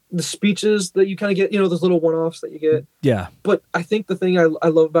 The speeches that you kind of get, those little one-offs that you get. Yeah. But I think the thing I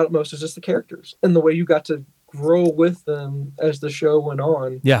love about it most is just the characters and the way you got to grow with them as the show went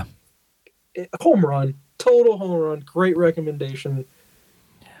on. Yeah. Home run. Total home run. Great recommendation.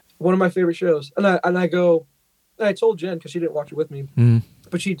 One of my favorite shows. And I told Jen, because she didn't watch it with me,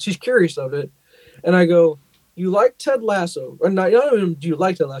 but she's curious of it. And I go, you like Ted Lasso. Or not even do you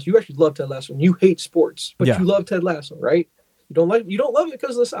like Ted Lasso. You actually love Ted Lasso. And you hate sports, but you love Ted Lasso, right? You don't love it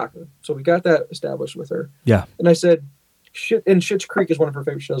because of the soccer. So we got that established with her. Yeah. And I said, Schitt's Creek is one of her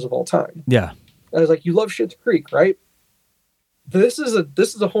favorite shows of all time. Yeah. And I was like, you love Schitt's Creek, right? This is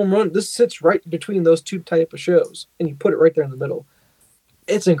a home run. This sits right between those two type of shows, and you put it right there in the middle.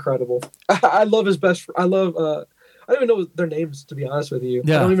 It's incredible. I love his best. I don't even know their names, to be honest with you.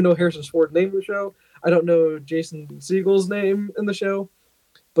 Yeah. I don't even know Harrison Ford's name in the show. I don't know Jason Segel's name in the show.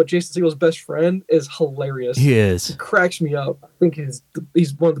 But Jason Segel's best friend is hilarious. He is. He cracks me up. I think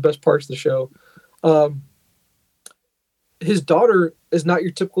he's one of the best parts of the show. His daughter is not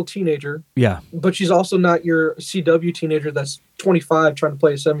your typical teenager. Yeah. But she's also not your CW teenager that's 25 trying to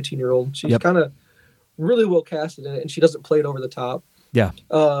play a 17-year-old. She's kind of really well casted in it, and she doesn't play it over the top. Yeah.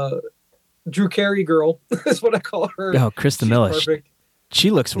 Drew Carey girl is what I call her. Oh, Krista Miller. Perfect. She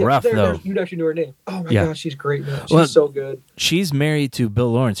looks rough, though. You actually knew her name. Oh, my gosh, she's great, man. She's so good. She's married to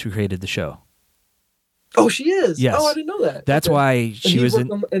Bill Lawrence, who created the show. Oh, she is? Yes. Oh, I didn't know that. That's why she was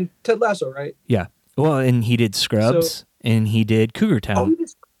in Ted Lasso, right? Yeah. Well, and he did Scrubs, and he did Cougar Town. Oh, he did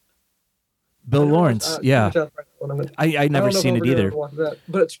Bill Lawrence, yeah. I never seen it either.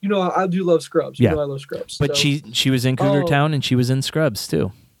 But, I do love Scrubs. Yeah. I love Scrubs. But she was in Cougar Town, and she was in Scrubs,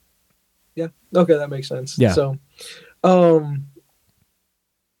 too. Yeah. Okay, that makes sense. Yeah. So,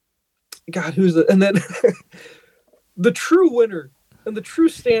 God, and then the true winner and the true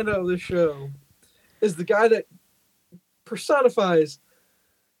standout of this show is the guy that personifies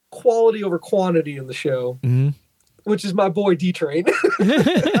quality over quantity in the show, which is my boy D-Train.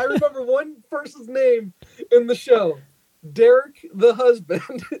 I remember one person's name in the show. Derek, the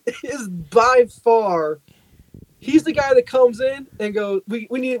husband, is by far, he's the guy that comes in and goes, we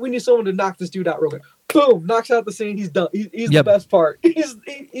need someone to knock this dude out real quick. Boom, knocks out the scene. He's done. He's the best part.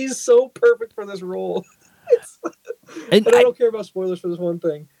 He's so perfect for this role. And I don't care about spoilers for this one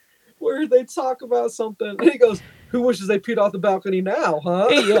thing, where they talk about something, and he goes, "Who wishes they peed off the balcony now, huh?"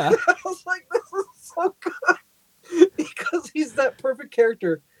 Yeah. I was like, "This is so good," because he's that perfect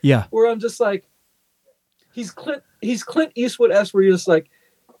character. Yeah. Where I'm just like, he's Clint Eastwood-esque, where you're just like,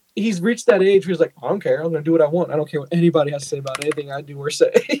 he's reached that age where he's like, I don't care. I'm going to do what I want. I don't care what anybody has to say about anything I do or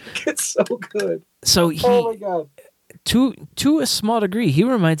say. It's so good. So oh my God. To a small degree, he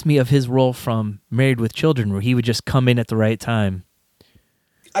reminds me of his role from Married with Children, where he would just come in at the right time.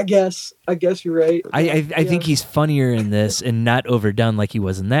 I guess you're right. I think he's funnier in this and not overdone like he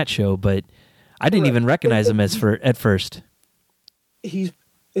was in that show, but I didn't even recognize him at first. He's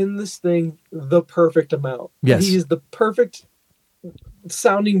in this thing the perfect amount. Yes. He's the perfect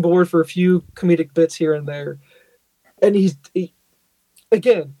sounding board for a few comedic bits here and there. And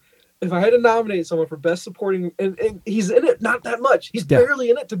again, if I had to nominate someone for best supporting, and he's in it not that much. He's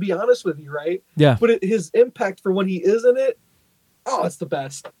barely in it, to be honest with you, right? Yeah. But his impact for when he is in it, oh, it's the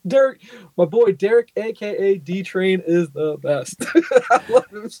best. Derek, my boy Derek, a.k.a. D-Train, is the best. I love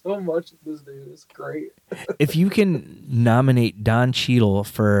him so much. This dude is great. If you can nominate Don Cheadle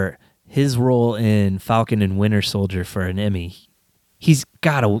for his role in Falcon and Winter Soldier for an Emmy, he's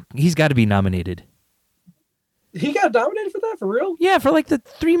got to be nominated. He got nominated for that, for real? Yeah, for like the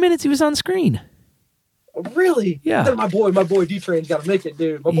 3 minutes he was on screen. Really? Yeah. Then my boy D-Train's got to make it,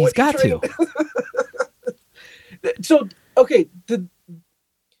 dude. My boy He's got to. So, okay,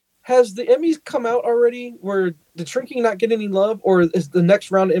 has the Emmys come out already where the Shrinking not getting any love, or is the next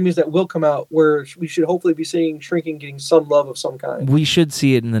round of Emmys that will come out where we should hopefully be seeing Shrinking getting some love of some kind? We should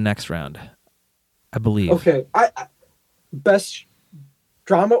see it in the next round, I believe. Okay. I best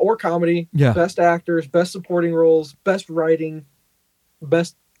drama or comedy, best actors, best supporting roles, best writing,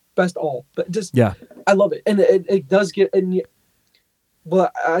 best all. But just I love it. And it does get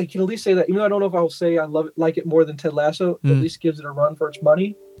well, I can at least say that, even though I don't know if I will say I like it more than Ted Lasso, at least gives it a run for its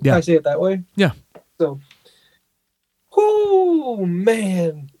money. Yeah. Can I say it that way? Yeah. So, oh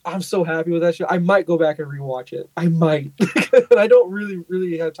man, I'm so happy with that show. I might go back and rewatch it. I might. I don't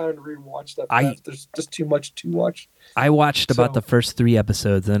really have time to rewatch stuff. There's just too much to watch. I watched about the first 3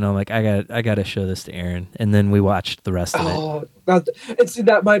 episodes, and I'm like, I got to show this to Aaron, and then we watched the rest of it. And see,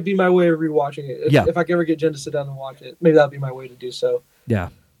 that might be my way of rewatching it. If I can ever get Jen to sit down and watch it, maybe that'll be my way to do so. Yeah.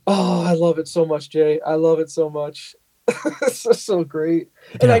 Oh, I love it so much, Jay. I love it so much. It's so great.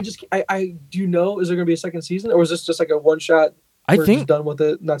 And I do you know, is there going to be a second season, or is this just like a one shot? I think done with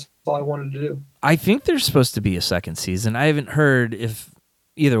it. And that's all I wanted to do. I think there's supposed to be a second season. I haven't heard if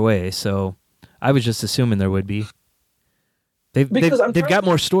either way, so I was just assuming there would be. They've got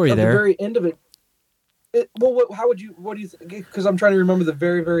more story there. At the very end of it. What do you think? Because I'm trying to remember the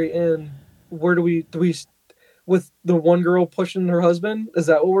very, very end. Where do we with the one girl pushing her husband? Is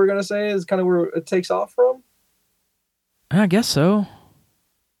that what we're gonna say? Is kind of where it takes off from? I guess so.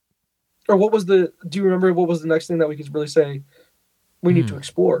 Or what was do you remember what was the next thing that we could really say we need to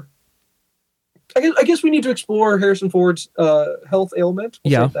explore? I guess we need to explore Harrison Ford's health ailment.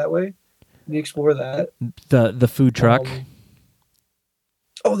 We'll say it that way. We explore that. The food truck.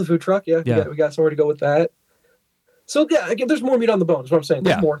 The food truck. Yeah. We got somewhere to go with that. So again, there's more meat on the bones. Is what I'm saying.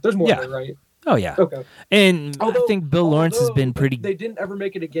 There's more. There's more there, right? Oh yeah. Okay. And I think Bill Lawrence has been pretty. If they didn't ever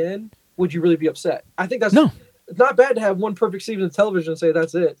make it again, would you really be upset? I think that's It's not bad to have one perfect season of television and say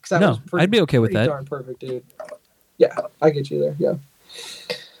that's it. I'd be okay with that. Darn perfect, dude. Yeah, I get you there. Yeah.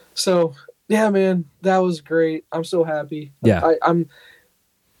 So yeah, man, that was great. I'm so happy. Yeah. I'm.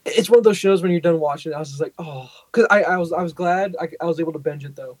 It's one of those shows when you're done watching it, I was just like, because I was glad I was able to binge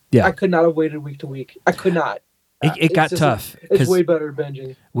it though. Yeah. I could not have waited week to week. I could not. It got tough. It's way better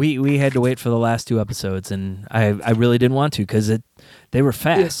binging. We had to wait for the last 2 episodes, and I really didn't want to because they were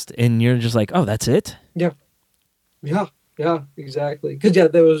fast, and you're just like, oh, that's it? Yeah. Yeah, exactly. Because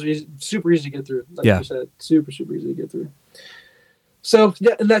that was super easy to get through. Like you said, super easy to get through. So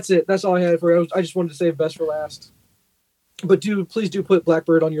yeah, and that's it. That's all I had for it. I just wanted to save best for last. But please do put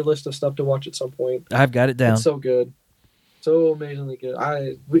Blackbird on your list of stuff to watch at some point. I've got it down. It's so good. So amazingly good.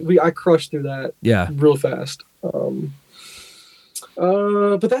 I crushed through that real fast.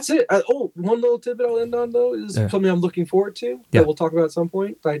 But that's it. One little tidbit I'll end on though is something I'm looking forward to that we'll talk about at some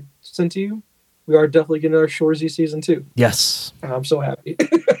point. I sent to you. We are definitely getting our Shoresy season 2. Yes. And I'm so happy.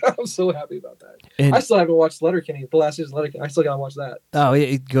 I'm so happy about that. And I still haven't watched Letterkenny, the last season of Letterkenny. I still gotta watch that. Oh,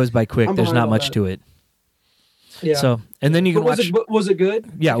 it goes by quick. There's not much to it. Yeah. So, and then you can watch. Was it good?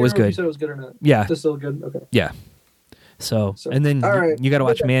 Yeah, it was good. You said it was good or not? Yeah. It's still good? Okay. Yeah. So and then you got to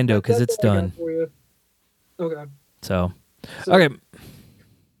watch Mando because it's done. Okay. So, okay.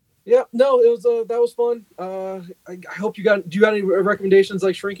 Yeah, no, it was that was fun. I hope do you got any recommendations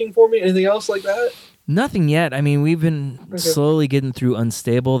like Shrinking for me? Anything else like that? Nothing yet. I mean, we've been slowly getting through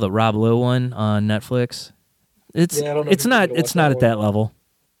Unstable, the Rob Lowe one on Netflix. It's not at that level.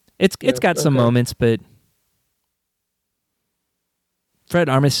 It's got some moments, but Fred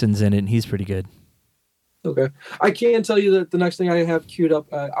Armisen's in it, and he's pretty good. Okay. I can tell you that the next thing I have queued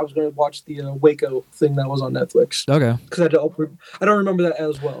up, I was going to watch the Waco thing that was on Netflix. Okay. Because I don't remember that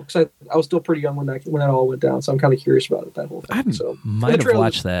as well. Because I was still pretty young when that all went down, so I'm kind of curious about it, that whole thing. I might have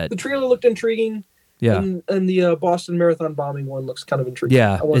watched that. The trailer looked intriguing. Yeah. And the Boston Marathon bombing one looks kind of intriguing.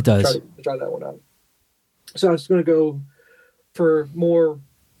 Yeah, it does. Try that one out. So I was going to go for more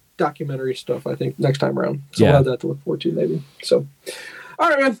documentary stuff, I think, next time around. So we'll have that to look forward to, maybe. So, all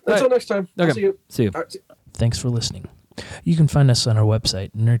right, man. Until next time. Okay. See you. See you. Right, Thanks for listening. You can find us on our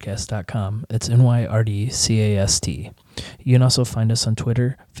website, Nyrdcast.com. It's Nyrdcast. You can also find us on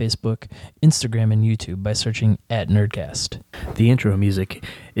Twitter, Facebook, Instagram, and YouTube by searching @Nyrdcast. The intro music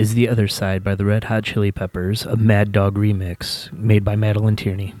is The Other Side by the Red Hot Chili Peppers, a Mad Dog remix made by Madeline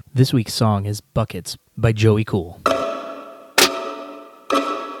Tierney. This week's song is Buckets by Joey Cool.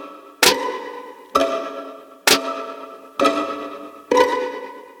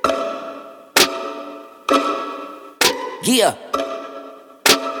 Yeah.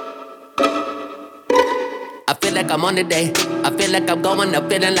 I feel like I'm on the day. I feel like I'm going up,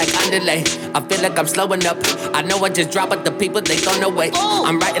 feeling like underlay. I feel like I'm slowing up. I know I just dropped, but the people, they gonna wait.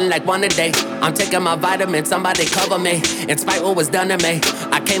 I'm writing like one a day. I'm taking my vitamins, somebody cover me. In spite what was done to me,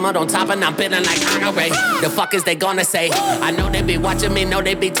 I came out on top and I'm feeling like honorary. The fuck is they gonna say? I know they be watching me, know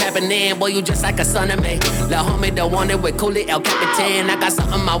they be tapping in. Boy, you just like a son of me. Lil' homie, the one that with Cooley, El Capitan. I got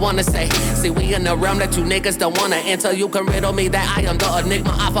something I wanna say. See, we in the realm that you niggas don't wanna enter. You can riddle me that I am the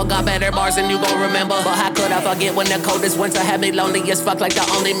enigma. I forgot better bars than you gon' remember. But how could I forget when the coldest winter had me lonely as fuck, like the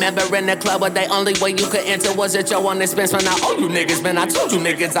only member in the club, but the only way you could enter was at your own expense. When I owe you niggas, man, I told you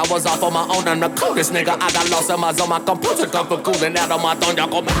niggas I was off on my own. I'm the coldest nigga. I got lost in my zone. My computer come for cooling out on my thumb. Y'all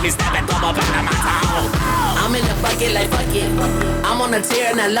gon' make me snap and come up out of my town. I'm in the bucket like fuck it. I'm on a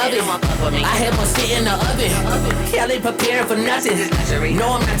tear and I love it. I had my shit in the oven. Kelly preparing for nothing.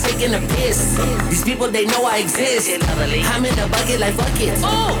 No, I'm not taking a piss. These people, they know I exist. I'm in the bucket like fuck it.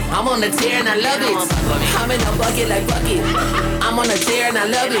 I'm on a tear and I love it. I'm in the bucket like fuck it. I'm on a tear and I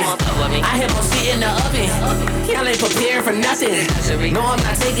love it. I had my shit in the oven. Kelly preparing for nothing. No, I'm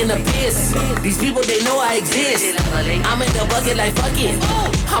not taking a piss. These people, they know I exist. I'm in the bucket like fuck it.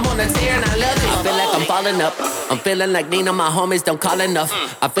 I'm on a tear and I love it. I feel like I'm falling up. I'm feeling like Nina, my homies don't call enough.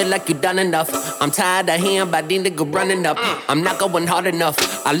 I feel like you done enough. I'm tired of hearing about these niggas running up. I'm not going hard enough.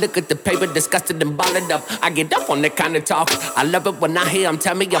 I look at the paper, disgusted and balled up. I get up on that kind of talk. I love it when I hear them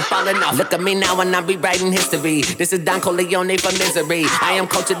tell me I'm falling off. Look at me now and I be writing history. This is Don Corleone for misery. I am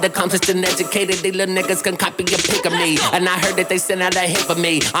cultured, accomplished, and educated. These little niggas can copy a pick of me. And I heard that they sent out a hit for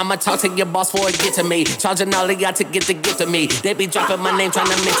me. I'ma talk to your boss before it get to me. Charging all of y'all to get to me. They be dropping my name trying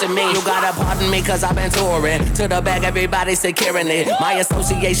to mention me. You gotta pardon me cause I've been touring. To the back, everybody securing it. My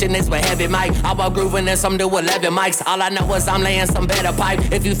association is with heavy mic. I was grooving in some new 11 mics. All I know is I'm laying some better pipe.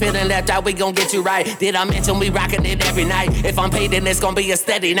 If you feeling left out, we gon' get you right. Did I mention we rockin' it every night? If I'm paid, then it's gon' be a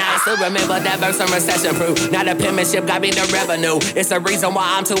steady night. Still remember that verse and recession proof. Now the penmanship got me the revenue. It's the reason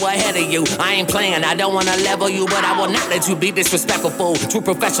why I'm too ahead of you. I ain't playing, I don't wanna level you, but I will not let you be disrespectful, fool. True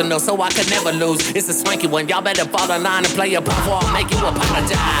professional, so I could never lose. It's a swanky one, y'all better fall in line and play your part before I make you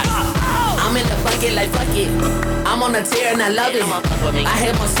apologize. I'm in the bucket like fuck it. I'm on a tear and I love it. I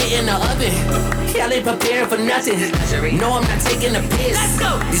had my shit in the oven. Kelly preparing for nothing. No, I'm not taking a piss.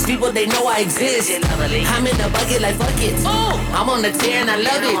 These people, they know I exist. I'm in the bucket like fuck it. I'm on a tear and I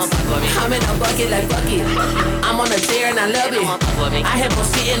love it. I'm in the bucket like fuck it. I'm on a tear and I love it. I had my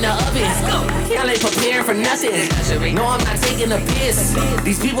shit in the oven. Kelly preparing for nothing. No, I'm not taking a piss.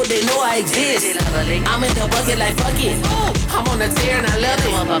 These people, they know I exist. I'm in the bucket like fuck it. I'm on a tear and I love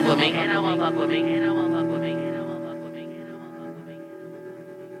it.